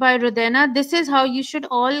given by Rodena. This is how you should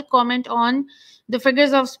all comment on the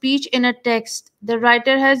figures of speech in a text. The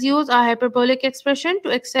writer has used a hyperbolic expression to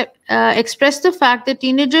express the fact that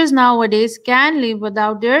teenagers nowadays can live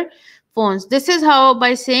without their phones. This is how,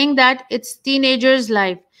 by saying that it's teenagers'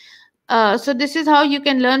 life. So this is how you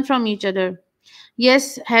can learn from each other.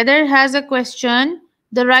 Yes, Heather has a question.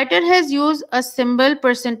 The writer has used a symbol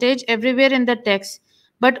percentage everywhere in the text,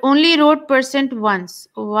 but only wrote percent once.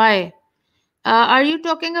 Why? Are you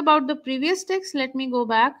talking about the previous text? Let me go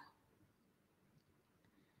back.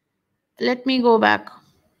 Let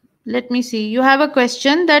me see. You have a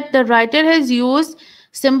question that the writer has used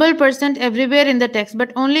symbol percent everywhere in the text,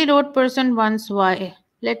 but only wrote percent once. Why?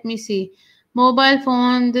 Let me see. Mobile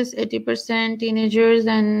phone, this 80% teenagers,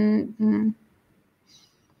 and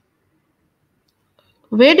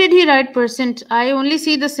where did he write percent? I only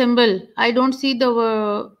see the symbol. I don't see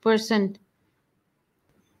the percent.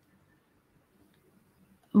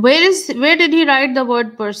 Where did he write the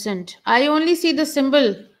word percent? I only see the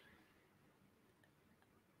symbol.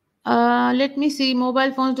 Let me see.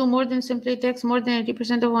 Mobile phones do more than simply text. More than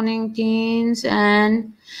 80% of owning teens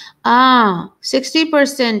and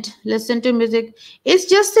 60% listen to music. It's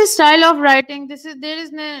just a style of writing. There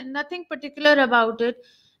is nothing particular about it,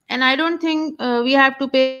 and I don't think we have to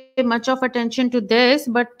pay much of attention to this.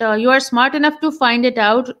 But you are smart enough to find it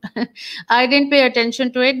out. I didn't pay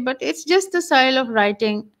attention to it, but it's just the style of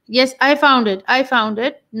writing. Yes, I found it. I found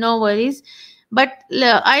it. No worries. But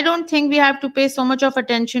I don't think we have to pay so much of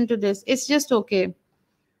attention to this. It's just okay.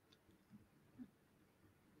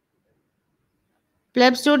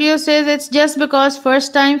 Pleb Studio says it's just because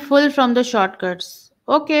first time full from the shortcuts.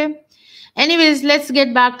 Okay. Anyways, let's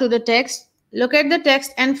get back to the text. Look at the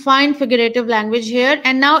text and find figurative language here.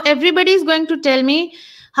 And now everybody is going to tell me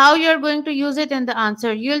how you're going to use it in the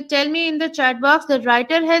answer. You'll tell me in the chat box the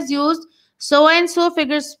writer has used so and so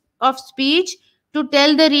figures of speech to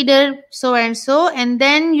tell the reader so and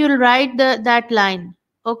then you'll write that line.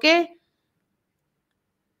 Okay.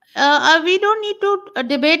 We don't need to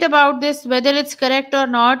debate about this whether it's correct or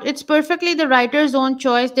not. It's perfectly the writer's own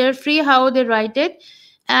choice. They're free how they write it,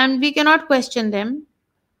 and we cannot question them.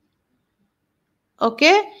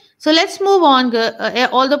 Okay, so let's move on.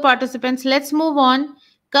 All the participants, let's move on.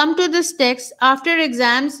 Come to this text. After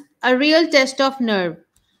exams, a real test of nerve.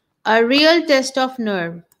 A real test of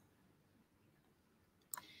nerve.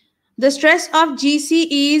 The stress of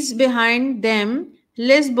GCEs behind them,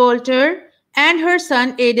 Liz Bolter and her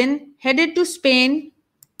son Aiden headed to Spain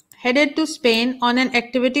on an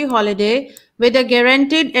activity holiday with a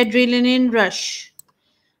guaranteed adrenaline rush.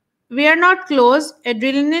 We are not close,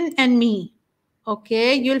 adrenaline and me.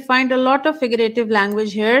 Okay, you'll find a lot of figurative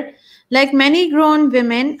language here. Like many grown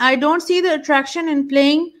women, I don't see the attraction in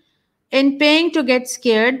paying to get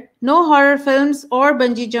scared. No horror films or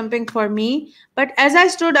bungee jumping for me. But as I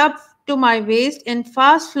stood up to my waist in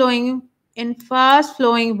fast flowing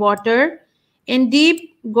water, in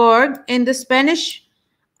deep gorge in the Spanish,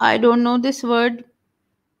 I don't know this word,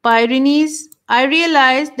 Pyrenees, I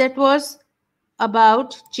realized that was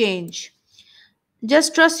about change.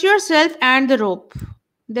 Just trust yourself and the rope.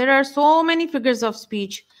 There are so many figures of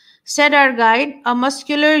speech, said our guide, a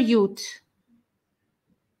muscular youth.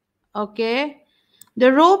 Okay.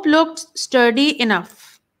 The rope looked sturdy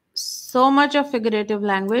enough. So much of figurative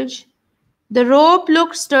language. The rope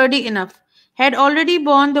looked sturdy enough, had already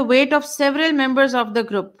borne the weight of several members of the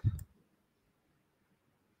group.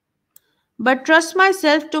 But trust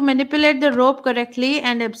myself to manipulate the rope correctly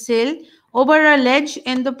and abseil over a ledge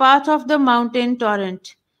in the path of the mountain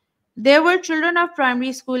torrent. There were children of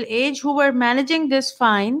primary school age who were managing this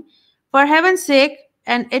fine, for heaven's sake,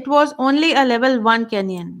 and it was only a level 1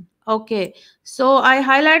 canyon. Okay, so I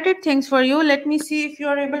highlighted things for you. Let me see if you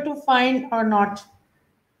are able to find or not.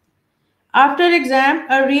 After exam,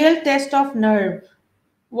 a real test of nerve.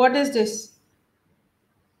 What is this?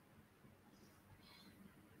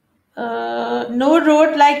 Noor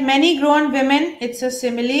wrote, like many grown women, it's a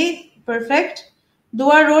simile. Perfect.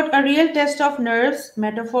 Dua wrote, a real test of nerves.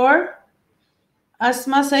 Metaphor.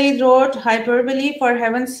 Asma Saeed wrote, hyperbole, for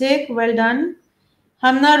heaven's sake. Well done.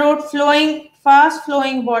 Hamna wrote, fast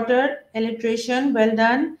flowing water. Alliteration. Well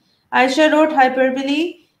done. Aisha wrote,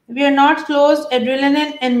 hyperbole. We are not close.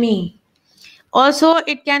 Adrenaline and me. Also,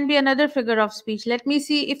 it can be another figure of speech. Let me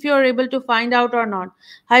see if you are able to find out or not.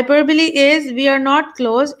 Hyperbole is we are not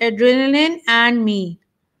close, adrenaline and me.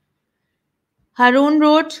 Harun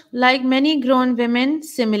wrote, like many grown women,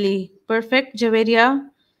 simile. Perfect, Javeria.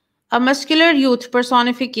 A muscular youth,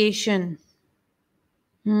 personification.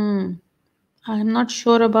 I'm not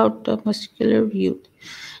sure about the muscular youth.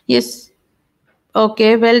 Yes.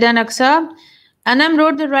 Okay, well done, Aksa. Anam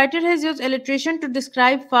wrote, the writer has used alliteration to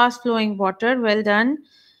describe fast flowing water. Well done.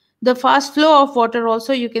 The fast flow of water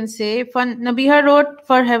also you can say. Nabiha wrote,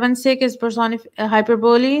 for heaven's sake, is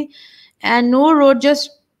hyperbole. And Noor wrote,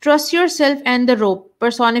 just trust yourself and the rope.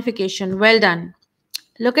 Personification. Well done.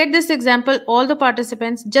 Look at this example. All the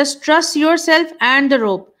participants, just trust yourself and the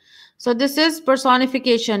rope. So this is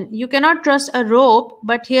personification. You cannot trust a rope,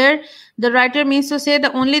 but here the writer means to say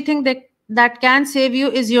the only thing that can save you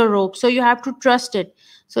is your rope. So you have to trust it.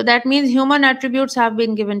 So that means human attributes have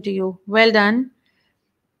been given to you. Well done.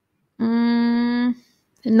 Noor,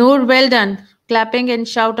 well done. Clapping and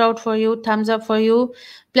shout out for you. Thumbs up for you.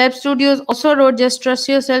 Pleb Studios also wrote, just trust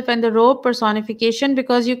yourself and the rope. Personification,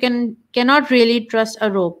 because you cannot really trust a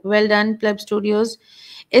rope. Well done, Pleb Studios.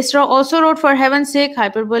 Isra also wrote, for heaven's sake,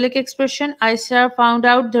 hyperbolic expression. Isra found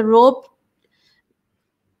out the rope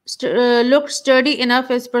looked sturdy enough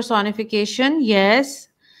as personification. Yes.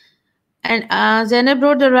 And Zainab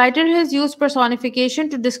wrote, the writer has used personification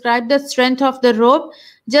to describe the strength of the rope.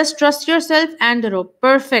 Just trust yourself and the rope.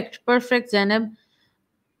 Perfect. Perfect, Zainab.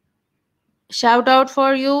 Shout out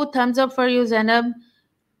for you. Thumbs up for you, Zainab.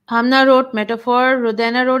 Hamna wrote metaphor.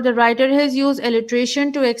 Rodena wrote, the writer has used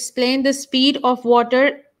alliteration to explain the speed of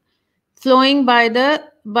water flowing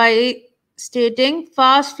by stating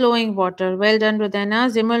fast flowing water. Well done,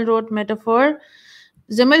 Rodena. Zimal wrote metaphor.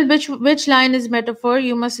 Zimal, which line is metaphor?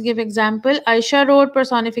 You must give example. Aisha wrote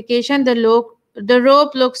personification. The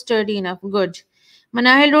rope looks sturdy enough. Good.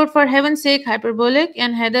 Manahil wrote, for heaven's sake, hyperbolic.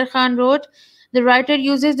 And Haider Khan wrote, the writer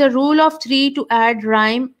uses the rule of three to add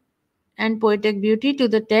rhyme and poetic beauty to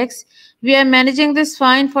the text. We are managing this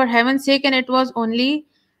fine, for heaven's sake, and it was only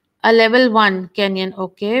a level 1 Kenyan.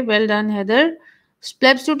 Okay, well done, Heather.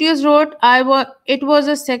 Pleb Studios wrote, it was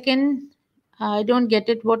a second. I don't get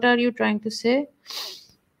it. What are you trying to say?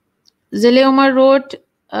 Zile Omar wrote,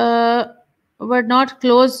 were not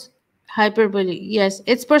close hyperbole. Yes,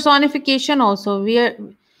 it's personification also. We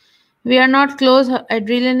are not close,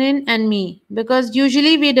 Adrenaline and me, because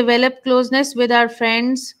usually we develop closeness with our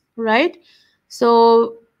friends, right?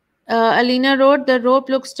 So Alina wrote, the rope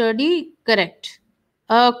looks sturdy. Correct.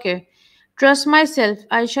 Okay. Trust myself.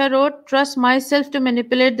 Aisha wrote, trust myself to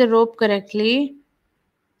manipulate the rope correctly.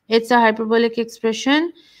 It's a hyperbolic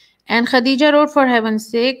expression. And Khadija wrote, for heaven's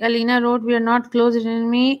sake. Alina wrote, we are not close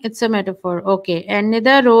enemy. It's a metaphor. Okay. And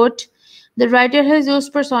Nida wrote, the writer has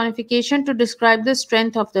used personification to describe the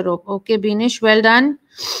strength of the rope. Okay, Binish, well done.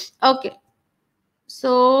 Okay.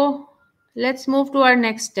 So let's move to our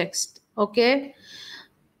next text. Okay.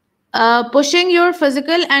 Pushing your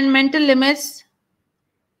physical and mental limits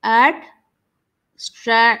at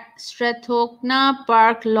Strathcona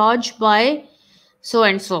Park Lodge by so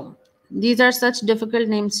and so. These are such difficult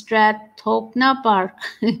names. Strathcona Park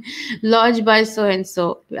Lodge by so and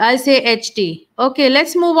so. I say HT. Okay,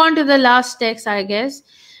 let's move on to the last text, I guess.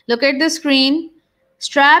 Look at the screen.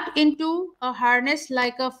 Strapped into a harness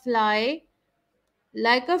like a fly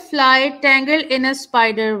tangled in a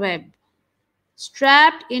spider web.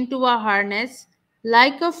 Strapped into a harness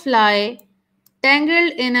like a fly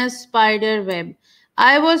tangled in a spider web.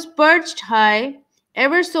 I was perched high,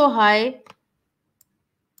 ever so high,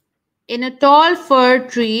 in a tall fir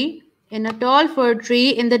tree in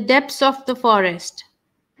the depths of the forest.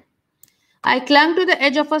 I clung to the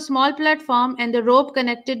edge of a small platform, and the rope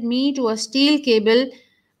connected me to a steel cable.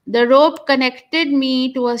 That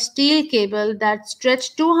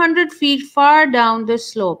stretched 200 feet far down the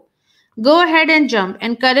slope. Go ahead and jump,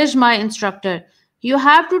 encouraged my instructor. You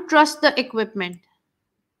have to trust the equipment.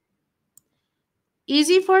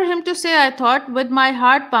 Easy for him to say, I thought, with my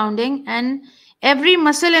heart pounding and every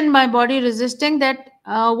muscle in my body resisting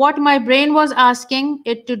what my brain was asking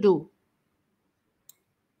it to do.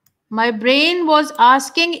 My brain was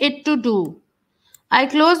asking it to do. I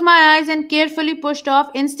closed my eyes and carefully pushed off.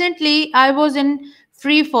 Instantly, I was in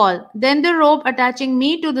free fall. Then the rope attaching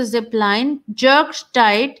me to the zip line jerked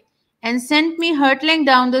tight and sent me hurtling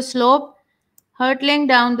down the slope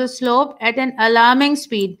at an alarming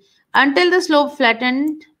speed until the slope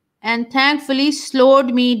flattened and thankfully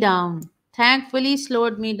slowed me down.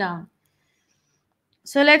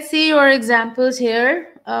 So let's see your examples here.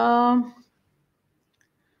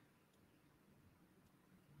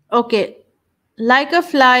 Okay. Like a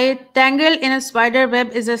fly tangled in a spider web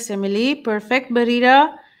is a simile. Perfect,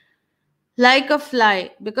 Barira. Like a fly,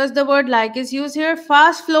 because the word like is used here.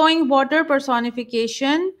 Fast flowing water,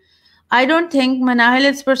 personification. I don't think, Manahil,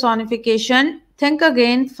 it's personification. Think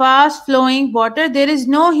again. Fast flowing water. There is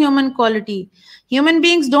no human quality. Human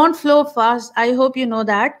beings don't flow fast. I hope you know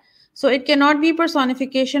that. So it cannot be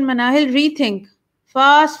personification. Manahil, rethink.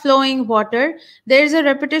 Fast flowing water. There is a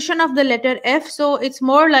repetition of the letter F, so it's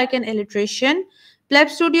more like an alliteration. Pleb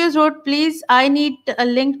Studios wrote, please, I need a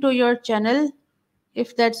link to your channel,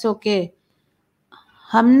 if that's okay.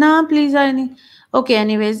 Hamna, please, I need. Okay,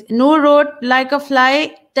 anyways. Noor wrote, like a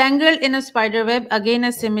fly tangled in a spider web. Again,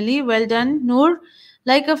 a simile. Well done, Noor.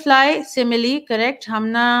 Like a fly, simile. Correct.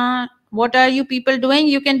 Hamna, what are you people doing?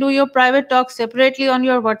 You can do your private talk separately on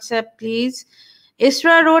your WhatsApp, please.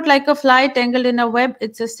 Isra wrote, like a fly tangled in a web.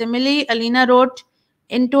 It's a simile. Alina wrote,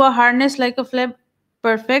 into a harness like a fly.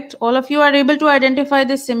 Perfect. All of you are able to identify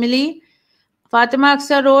the simile. Fatima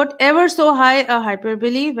Aksa wrote, ever so high, a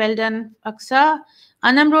hyperbole. Well done, Aksa.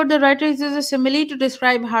 Anam wrote, the writer uses a simile to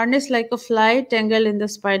describe harness like a fly tangled in the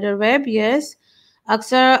spider web. Yes.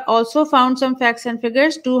 Aksa also found some facts and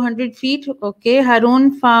figures. 200 feet. Okay.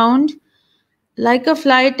 Harun found like a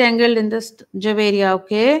fly tangled in the Javaria.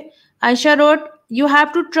 Okay. Aisha wrote, you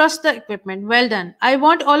have to trust the equipment. Well done. I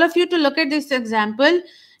want all of you to look at this example.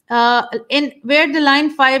 in where the line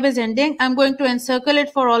 5 is ending, I'm going to encircle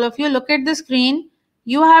it for all of you. Look at the screen.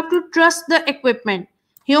 You have to trust the equipment.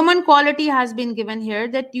 Human quality has been given here,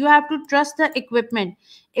 that you have to trust the equipment.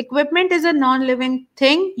 Equipment is a non-living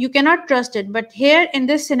thing. You cannot trust it. But here in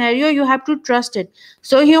this scenario, you have to trust it.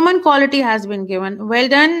 So human quality has been given. Well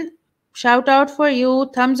done. Shout out for you.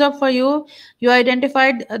 Thumbs up for you. You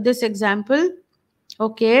identified this example.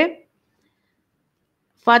 Okay.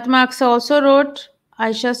 Fatima Aksa also wrote.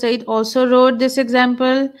 Aisha Said also wrote this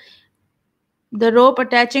example. The rope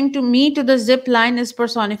attaching to me to the zip line is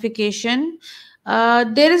personification.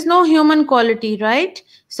 There is no human quality, right?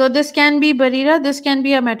 So this can be Barira, this can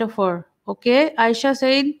be a metaphor. Okay, Aisha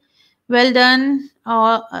Said, well done.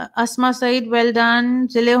 Asma Said, well done.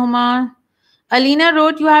 Zilehuma. Alina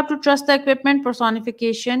wrote, you have to trust the equipment,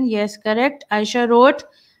 personification. Yes, correct. Aisha wrote,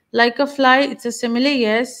 like a fly, it's a simile.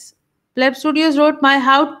 Yes. Pleb Studios wrote, my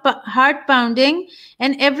heart pounding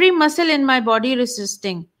and every muscle in my body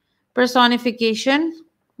resisting. Personification.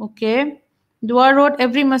 Okay. Dua wrote,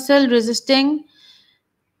 every muscle resisting,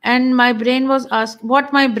 and my brain was asked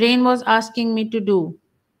what my brain was asking me to do.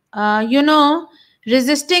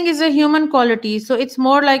 Resisting is a human quality, so it's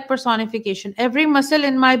more like personification. Every muscle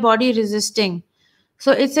in my body resisting.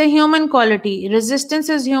 So it's a human quality. Resistance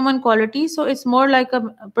is human quality, so it's more like a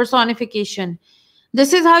personification.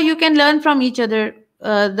 This is how you can learn from each other.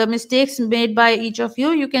 The mistakes made by each of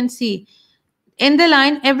you, you can see. In the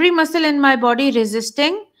line, every muscle in my body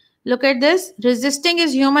resisting. Look at this. Resisting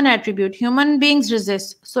is human attribute. Human beings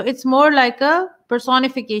resist. So it's more like a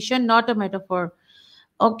personification, not a metaphor.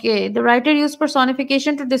 Okay, the writer used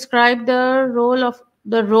personification to describe the role of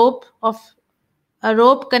the rope of a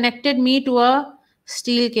rope connected me to a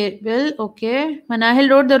steel cable. Okay,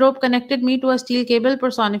 Manahil wrote the rope connected me to a steel cable,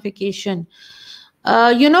 personification.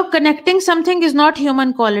 Connecting something is not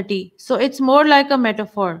human quality, so it's more like a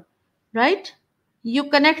metaphor, right? You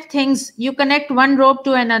connect things, you connect one rope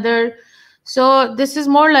to another, so this is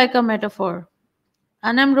more like a metaphor.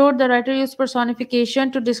 Anam wrote the writer used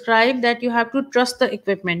personification to describe that you have to trust the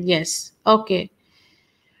equipment. Yes, okay.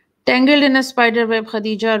 Tangled in a spider web,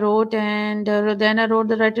 Khadija wrote, and Rodana wrote,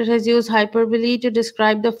 the writer has used hyperbole to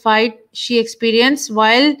describe the fight she experienced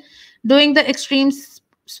while doing the extreme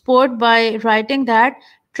sport by writing that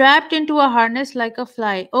trapped into a harness like a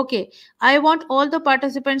fly. Okay, I want all the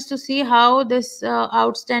participants to see how this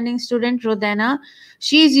outstanding student, Rodana,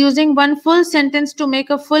 she is using one full sentence to make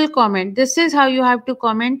a full comment. This is how you have to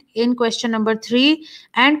comment in question number 3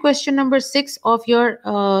 and question number 6 of your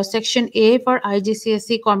section A for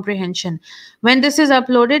IGCSE comprehension. When this is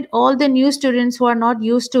uploaded, all the new students who are not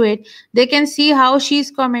used to it, they can see how she's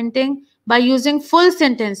commenting by using full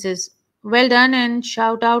sentences. Well done, and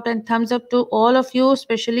shout out and thumbs up to all of you,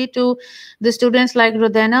 especially to the students like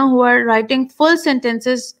Rodena who are writing full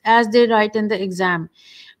sentences as they write in the exam.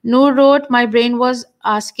 Noor wrote, my brain was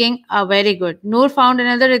asking. Very good. Noor found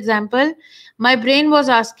another example. My brain was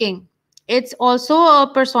asking. It's also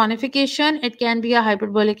a personification. It can be a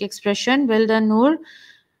hyperbolic expression. Well done, Noor.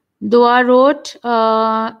 Dua wrote,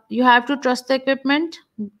 you have to trust the equipment.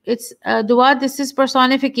 It's Dua, this is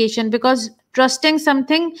personification, because trusting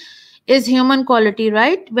something is human quality,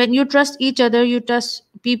 right? When you trust each other, you trust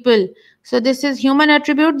people. So this is human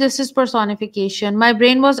attribute, this is personification. My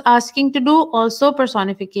brain was asking to do, also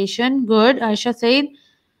personification. Good, Aisha said.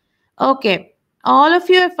 Okay, all of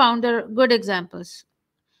you have found the good examples.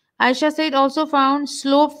 Aisha said also found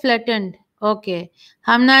slope flattened. Okay,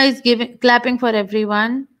 Hamna is clapping for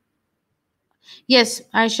everyone. Yes,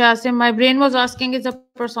 Aisha said my brain was asking is a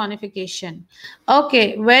personification.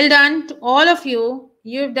 Okay, well done to all of you.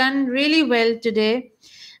 You've done really well today.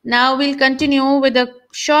 Now we'll continue with a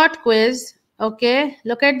short quiz. Okay,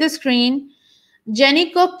 look at the screen. Jenny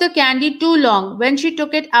cooked the candy too long. When she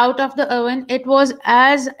took it out of the oven, it was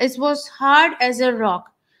hard as a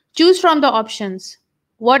rock. Choose from the options.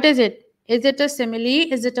 What is it? Is it a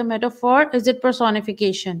simile? Is it a metaphor? Is it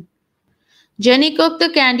personification? Jenny cooked the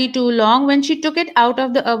candy too long. When she took it out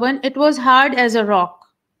of the oven, it was hard as a rock.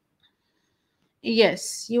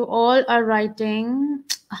 Yes, you all are writing.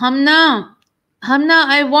 Hamna,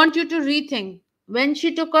 I want you to rethink. When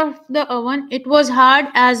she took off the oven, it was hard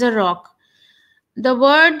as a rock. The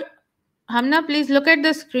word, Hamna, please look at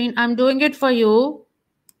the screen. I'm doing it for you.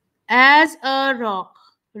 As a rock.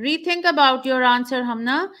 Rethink about your answer,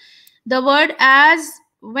 Hamna. The word as,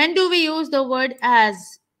 when do we use the word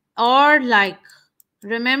as or like?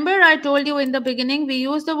 Remember, I told you in the beginning, we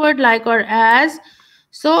use the word like or as.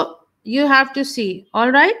 So you have to see.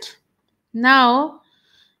 All right. Now,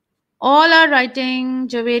 all are writing.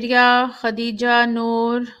 Javeria, Khadija,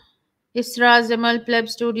 Noor. Isra, Zimal, Pleb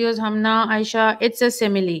Studios, Hamna, Aisha, it's a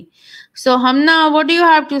simile. So, Hamna, what do you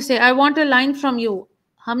have to say? I want a line from you.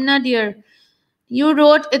 Hamna, dear, you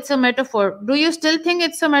wrote it's a metaphor. Do you still think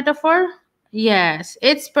it's a metaphor? Yes,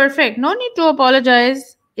 it's perfect. No need to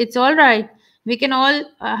apologize. It's all right. We can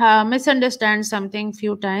all misunderstand something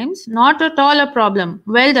few times. Not at all a problem.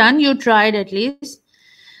 Well done. You tried at least.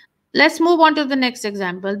 Let's move on to the next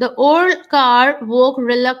example. The old car woke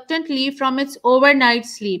reluctantly from its overnight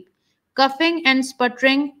sleep. Coughing and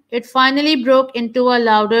sputtering, it finally broke into a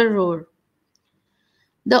louder roar.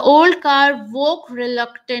 The old car woke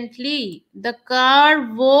reluctantly. The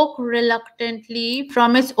car woke reluctantly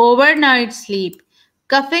from its overnight sleep.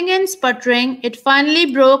 Coughing and sputtering, it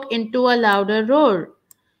finally broke into a louder roar.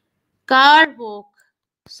 Car woke.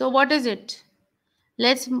 So, what is it?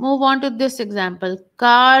 Let's move on to this example.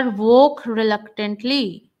 Car woke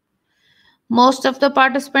reluctantly. Most of the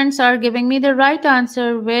participants are giving me the right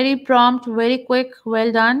answer. Very prompt, very quick.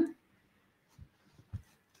 Well done.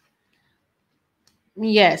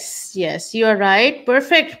 Yes, you are right.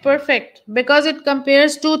 Perfect. Because it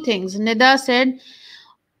compares two things. Nida said,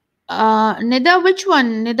 Nida, which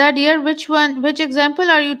one? Nida, dear, which one? Which example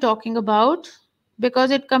are you talking about?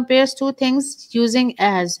 Because it compares two things using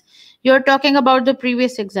as. You're talking about the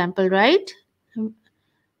previous example, right?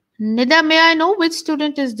 Nida, may I know which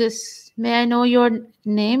student is this? May I know your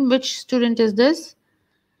name? Which student is this?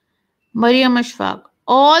 Mariam Ashfaq.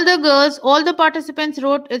 All the girls, all the participants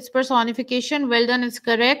wrote its personification. Well done, it's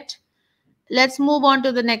correct. Let's move on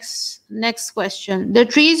to the next question. The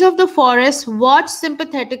trees of the forest watched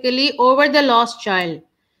sympathetically over the lost child.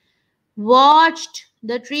 Watched.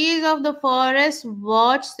 The trees of the forest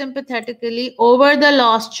watched sympathetically over the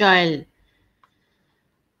lost child.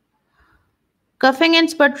 Coughing and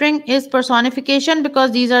sputtering is personification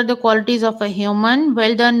because these are the qualities of a human.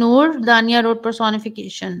 Well done, Noor. Dania wrote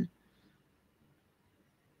personification.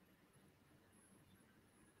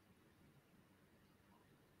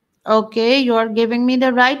 Okay, you are giving me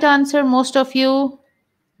the right answer, most of you.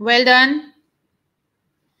 Well done.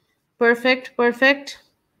 Perfect.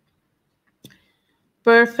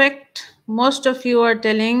 Most of you are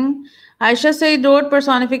telling. Aisha said wrote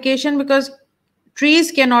personification because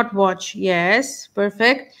trees cannot watch. Yes,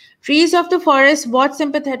 perfect. Trees of the forest watch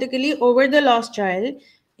sympathetically over the lost child.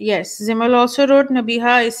 Yes, Zimal also wrote,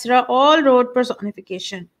 Nabiha, Isra all wrote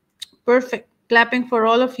personification. Perfect. Clapping for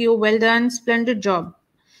all of you. Well done. Splendid job.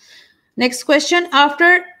 Next question.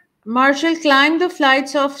 After Marshall climbed the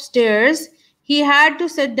flights of stairs, he had to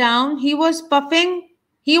sit down. He was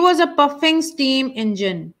a puffing steam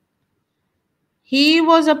engine. He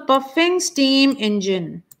was a puffing steam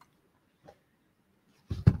engine.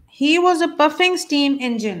 He was a puffing steam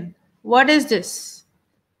engine. What is this?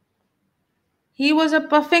 He was a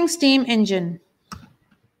puffing steam engine.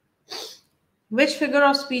 Which figure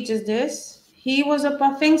of speech is this? He was a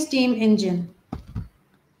puffing steam engine.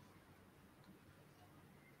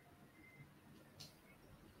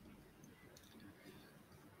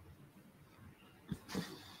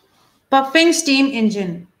 Puffing steam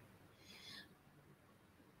engine.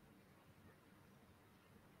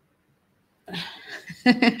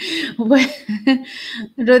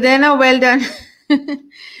 Rudena, well done.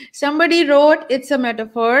 Somebody wrote it's a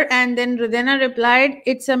metaphor, and then Rudena replied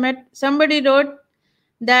it's a somebody wrote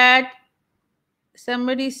that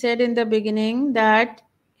somebody said in the beginning that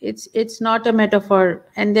it's not a metaphor,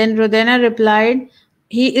 and then Rudena replied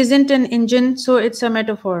he isn't an engine, so it's a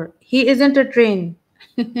metaphor. He isn't a train.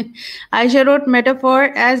 Aisha wrote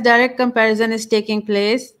metaphor as direct comparison is taking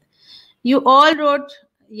place. You all wrote,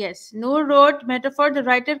 yes. Noor wrote metaphor. The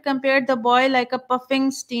writer compared the boy like a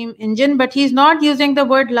puffing steam engine, but he's not using the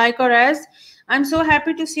word like or as. I'm so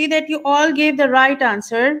happy to see that you all gave the right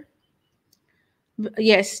answer.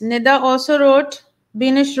 Yes, Nida also wrote,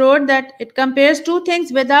 Binish wrote that it compares two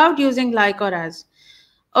things without using like or as.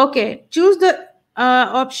 Okay, choose the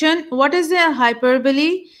option. What is a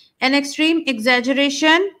hyperbole? An extreme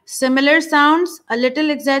exaggeration, similar sounds, a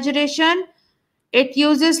little exaggeration. It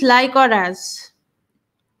uses like or as.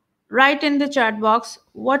 Write in the chat box,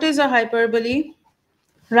 what is a hyperbole?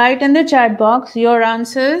 Write in the chat box your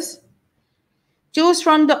answers. Choose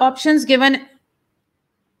from the options given.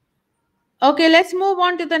 Okay, let's move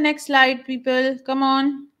on to the next slide, people. Come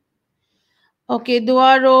on. Okay,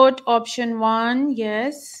 Dua wrote option 1.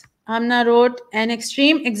 Yes. Amna wrote an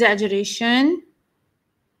extreme exaggeration.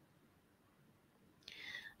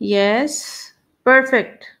 Yes.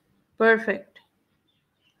 Perfect.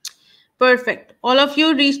 All of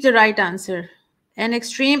you reached the right answer. An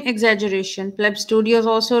extreme exaggeration. Pleb Studios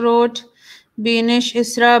also wrote. Binish,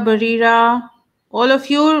 Isra, Barira. All of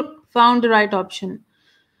you found the right option.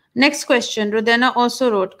 Next question. Rodena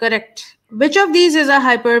also wrote, correct. Which of these is a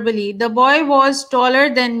hyperbole? The boy was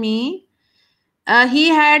taller than me. He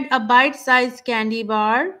had a bite-sized candy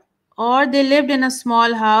bar. Or they lived in a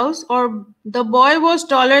small house. Or the boy was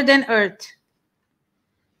taller than Earth.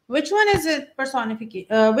 Which one is a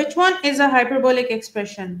personification? Which one is a hyperbolic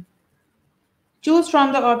expression? Choose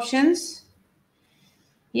from the options.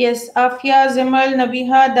 Yes, Afia, Zimal,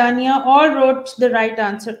 Nabiha, Dania all wrote the right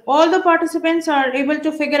answer. All the participants are able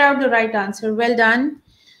to figure out the right answer. Well done.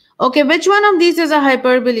 Okay, which one of these is a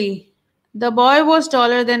hyperbole? The boy was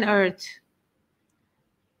taller than Earth.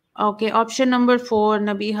 Okay, option number 4,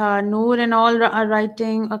 Nabiha. Noor and all are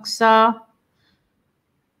writing. Aksa,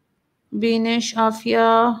 Binish,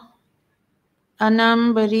 Afia,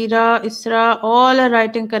 Anam, Barira, Isra, all are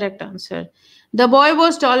writing correct answer. The boy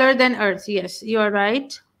was taller than Earth. Yes, you are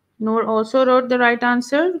right. Noor also wrote the right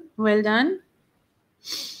answer. Well done.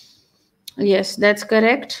 Yes, that's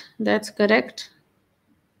correct. That's correct.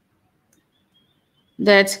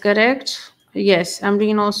 That's correct. Yes,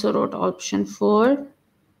 Amreen also wrote option 4.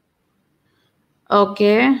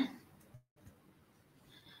 Okay.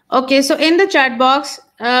 Okay, so in the chat box,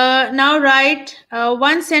 now write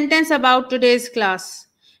one sentence about today's class.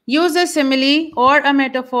 Use a simile or a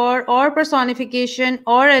metaphor or personification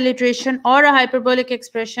or alliteration or a hyperbolic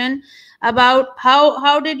expression about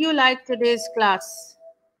how did you like today's class.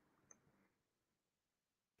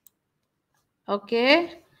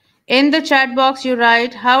 Okay. In the chat box, you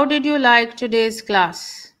write, how did you like today's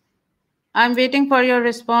class? I'm waiting for your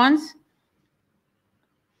response.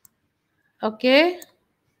 Okay.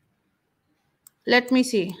 Let me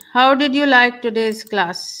see. How did you like today's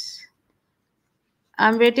class?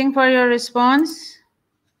 I'm waiting for your response.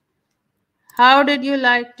 How did you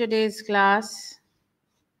like today's class?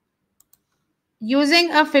 Using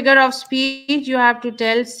a figure of speech, you have to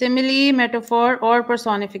tell simile, metaphor, or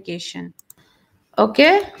personification.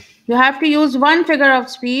 Okay? You have to use one figure of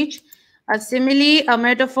speech, a simile, a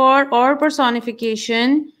metaphor, or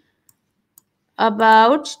personification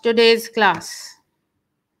about today's class.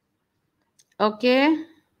 Okay?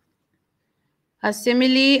 A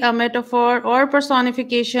simile, a metaphor, or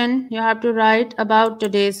personification you have to write about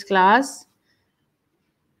today's class.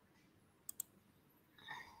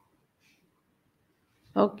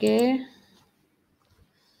 Okay.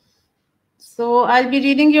 So I'll be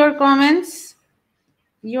reading your comments.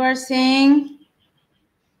 You are saying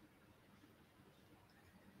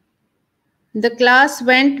the class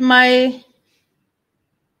went my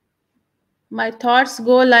thoughts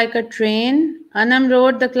go like a train. Anam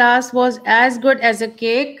wrote the class was as good as a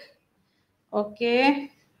cake.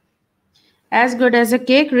 Okay. As good as a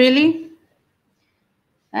cake, really?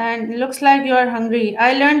 And looks like you are hungry.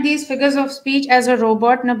 I learned these figures of speech as a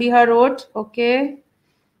robot, Nabiha wrote. Okay.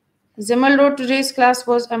 Zimal wrote today's class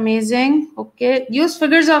was amazing. Okay. Use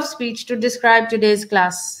figures of speech to describe today's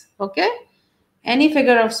class. Okay. Any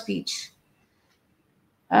figure of speech.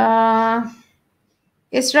 Isra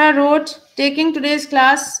wrote, taking today's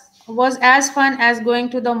class was as fun as going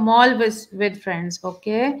to the mall with friends.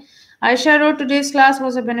 Okay. Aisha wrote, today's class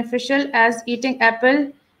was a beneficial as eating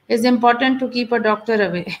apple is important to keep a doctor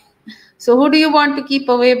away. So who do you want to keep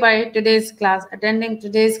away by today's class, attending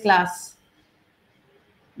today's class?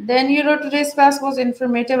 Then you wrote, today's class was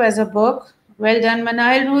informative as a book. Well done,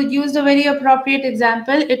 Manail, who used a very appropriate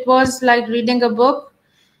example. It was like reading a book.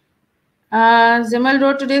 Zimal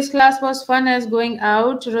wrote, today's class was fun as going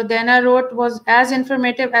out. Rodena wrote, was as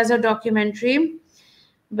informative as a documentary.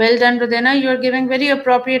 Well done, Rodena. You're giving very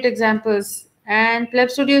appropriate examples. And Pleb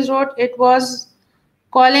Studios wrote, it was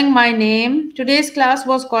calling my name. Today's class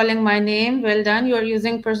was calling my name. Well done. You're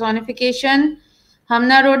using personification.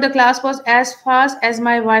 Hamna wrote, the class was as fast as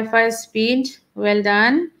my Wi-Fi speed. Well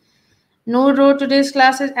done. Noor wrote, today's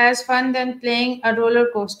class is as fun than playing a roller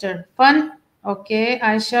coaster. Fun. Okay.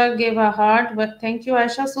 Aisha gave a heart, but thank you,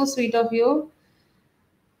 Aisha. So sweet of you.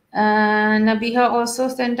 Nabiha also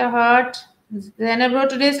sent a heart. Zainab wrote,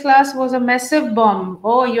 today's class was a massive bomb.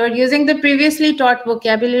 Oh, you're using the previously taught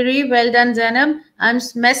vocabulary. Well done, Zainab. I'm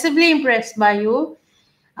massively impressed by you.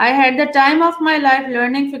 I had the time of my life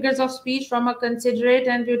learning figures of speech from a considerate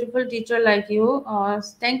and beautiful teacher like you.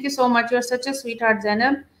 Thank you so much. You're such a sweetheart,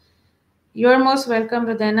 Zainab. You're most welcome,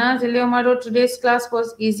 Rodena. Zilioma wrote, today's class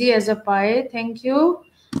was easy as a pie. Thank you.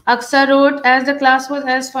 Aksa wrote, as the class was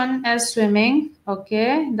as fun as swimming.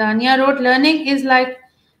 Okay. Dania wrote, learning is like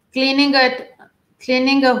cleaning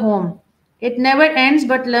a home. It never ends,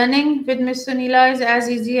 but learning with Miss Sunila is as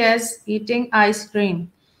easy as eating ice cream.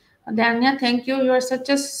 Dania, thank you. You are such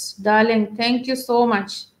a darling. Thank you so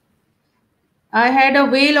much. I had a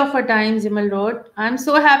whale of a time, Simile wrote. I'm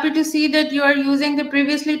so happy to see that you are using the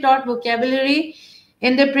previously taught vocabulary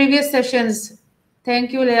in the previous sessions.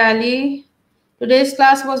 Thank you, Leali. Today's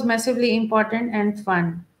class was massively important and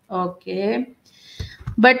fun. Okay.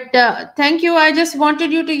 But thank you. I just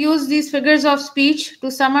wanted you to use these figures of speech to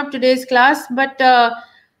sum up today's class. But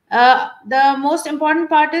the most important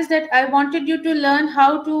part is that I wanted you to learn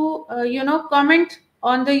how to, comment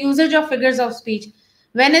on the usage of figures of speech.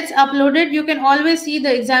 When it's uploaded, you can always see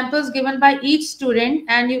the examples given by each student,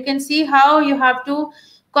 and you can see how you have to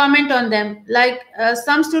comment on them. Like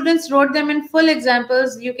some students wrote them in full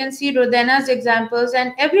examples. You can see Rodena's examples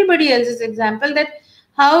and everybody else's example, that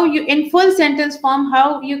how you in full sentence form,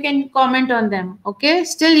 how you can comment on them. Okay,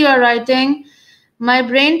 still you are writing. My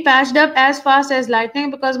brain patched up as fast as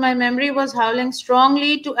lightning because my memory was howling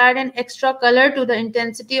strongly to add an extra color to the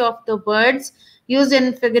intensity of the words used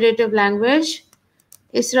in figurative language.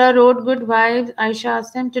 Isra wrote good vibes. Aisha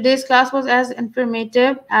asked them, today's class was as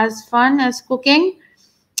informative, as fun as cooking.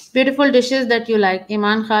 Beautiful dishes that you like.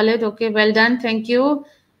 Iman Khalid, okay, well done, thank you.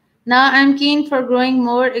 Now I'm keen for growing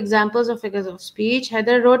more examples of figures of speech.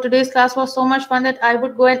 Heather wrote, today's class was so much fun that I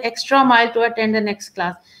would go an extra mile to attend the next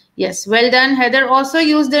class. Yes, well done. Heather also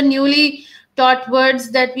used the newly taught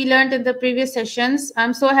words that we learned in the previous sessions.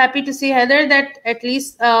 I'm so happy to see, Heather, that at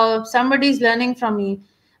least somebody's learning from me.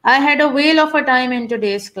 I had a whale of a time in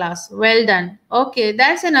today's class. Well done. Okay,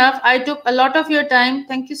 that's enough. I took a lot of your time.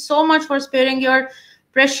 Thank you so much for sparing your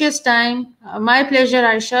precious time. My pleasure,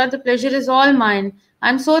 Aisha. The pleasure is all mine.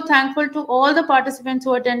 I'm so thankful to all the participants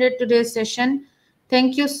who attended today's session.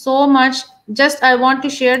 Thank you so much. Just I want to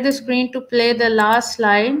share the screen to play the last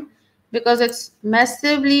slide because it's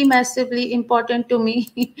massively, massively important to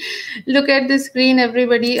me. Look at the screen,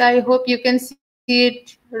 everybody. I hope you can see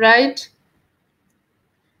it, right?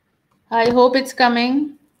 I hope it's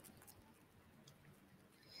coming.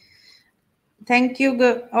 Thank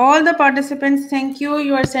you, all the participants. Thank you.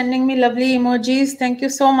 You are sending me lovely emojis. Thank you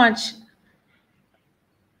so much.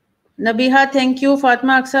 Nabiha, thank you.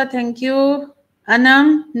 Fatma Aksa, thank you.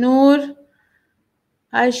 Anam, Noor,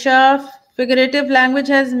 Aisha, figurative language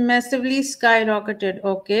has massively skyrocketed.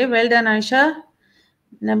 Okay, well done, Aisha.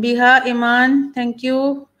 Nabiha, Iman, thank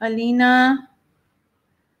you. Alina,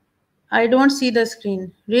 I don't see the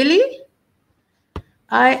screen. Really?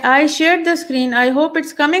 I shared the screen. I hope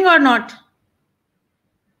it's coming or not.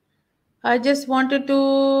 I just wanted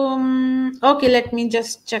to, okay, let me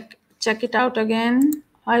just check it out again.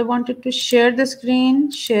 I wanted to share the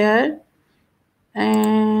screen, share,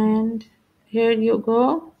 and here you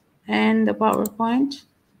go, and the PowerPoint.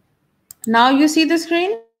 Now you see the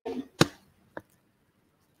screen?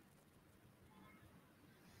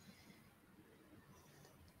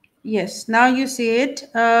 Yes, now you see it.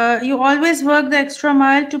 You always work the extra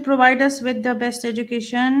mile to provide us with the best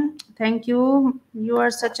education. Thank you. You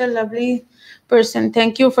are such a lovely person.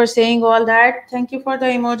 Thank you for saying all that. Thank you for the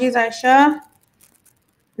emojis, Aisha.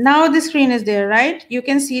 Now the screen is there, right? You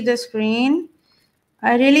can see the screen.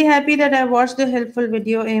 I'm really happy that I watched the helpful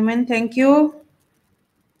video. Amen. Thank you.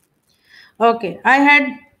 Okay, I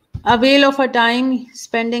had a whale of a time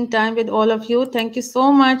spending time with all of you. Thank you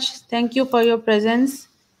so much. Thank you for your presence.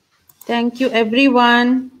 Thank you,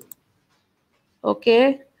 everyone.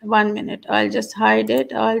 Okay, 1 minute. I'll just hide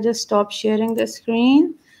it. I'll just stop sharing the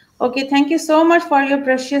screen. Okay, thank you so much for your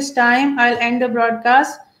precious time. I'll end the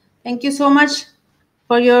broadcast. Thank you so much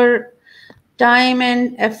for your time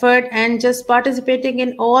and effort and just participating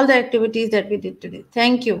in all the activities that we did today.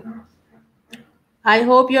 Thank you. I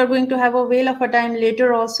hope you are going to have a whale of a time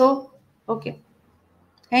later also. Okay.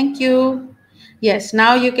 Thank you. Yes,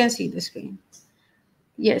 now you can see the screen.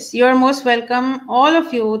 Yes, you're most welcome. All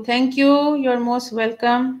of you. Thank you. You're most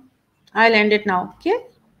welcome. I'll end it now. Okay.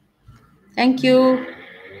 Thank you.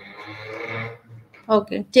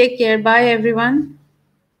 Okay. Take care. Bye, everyone.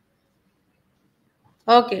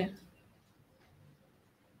 Okay.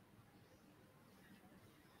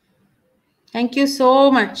 Thank you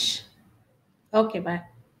so much. Okay. Bye.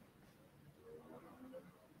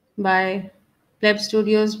 Bye. Pleb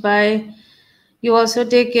Studios. Bye. You also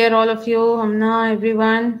take care, all of you. Hamna,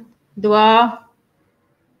 everyone. Dua.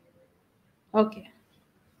 Okay.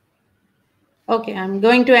 Okay, I'm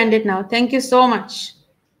going to end it now. Thank you so much.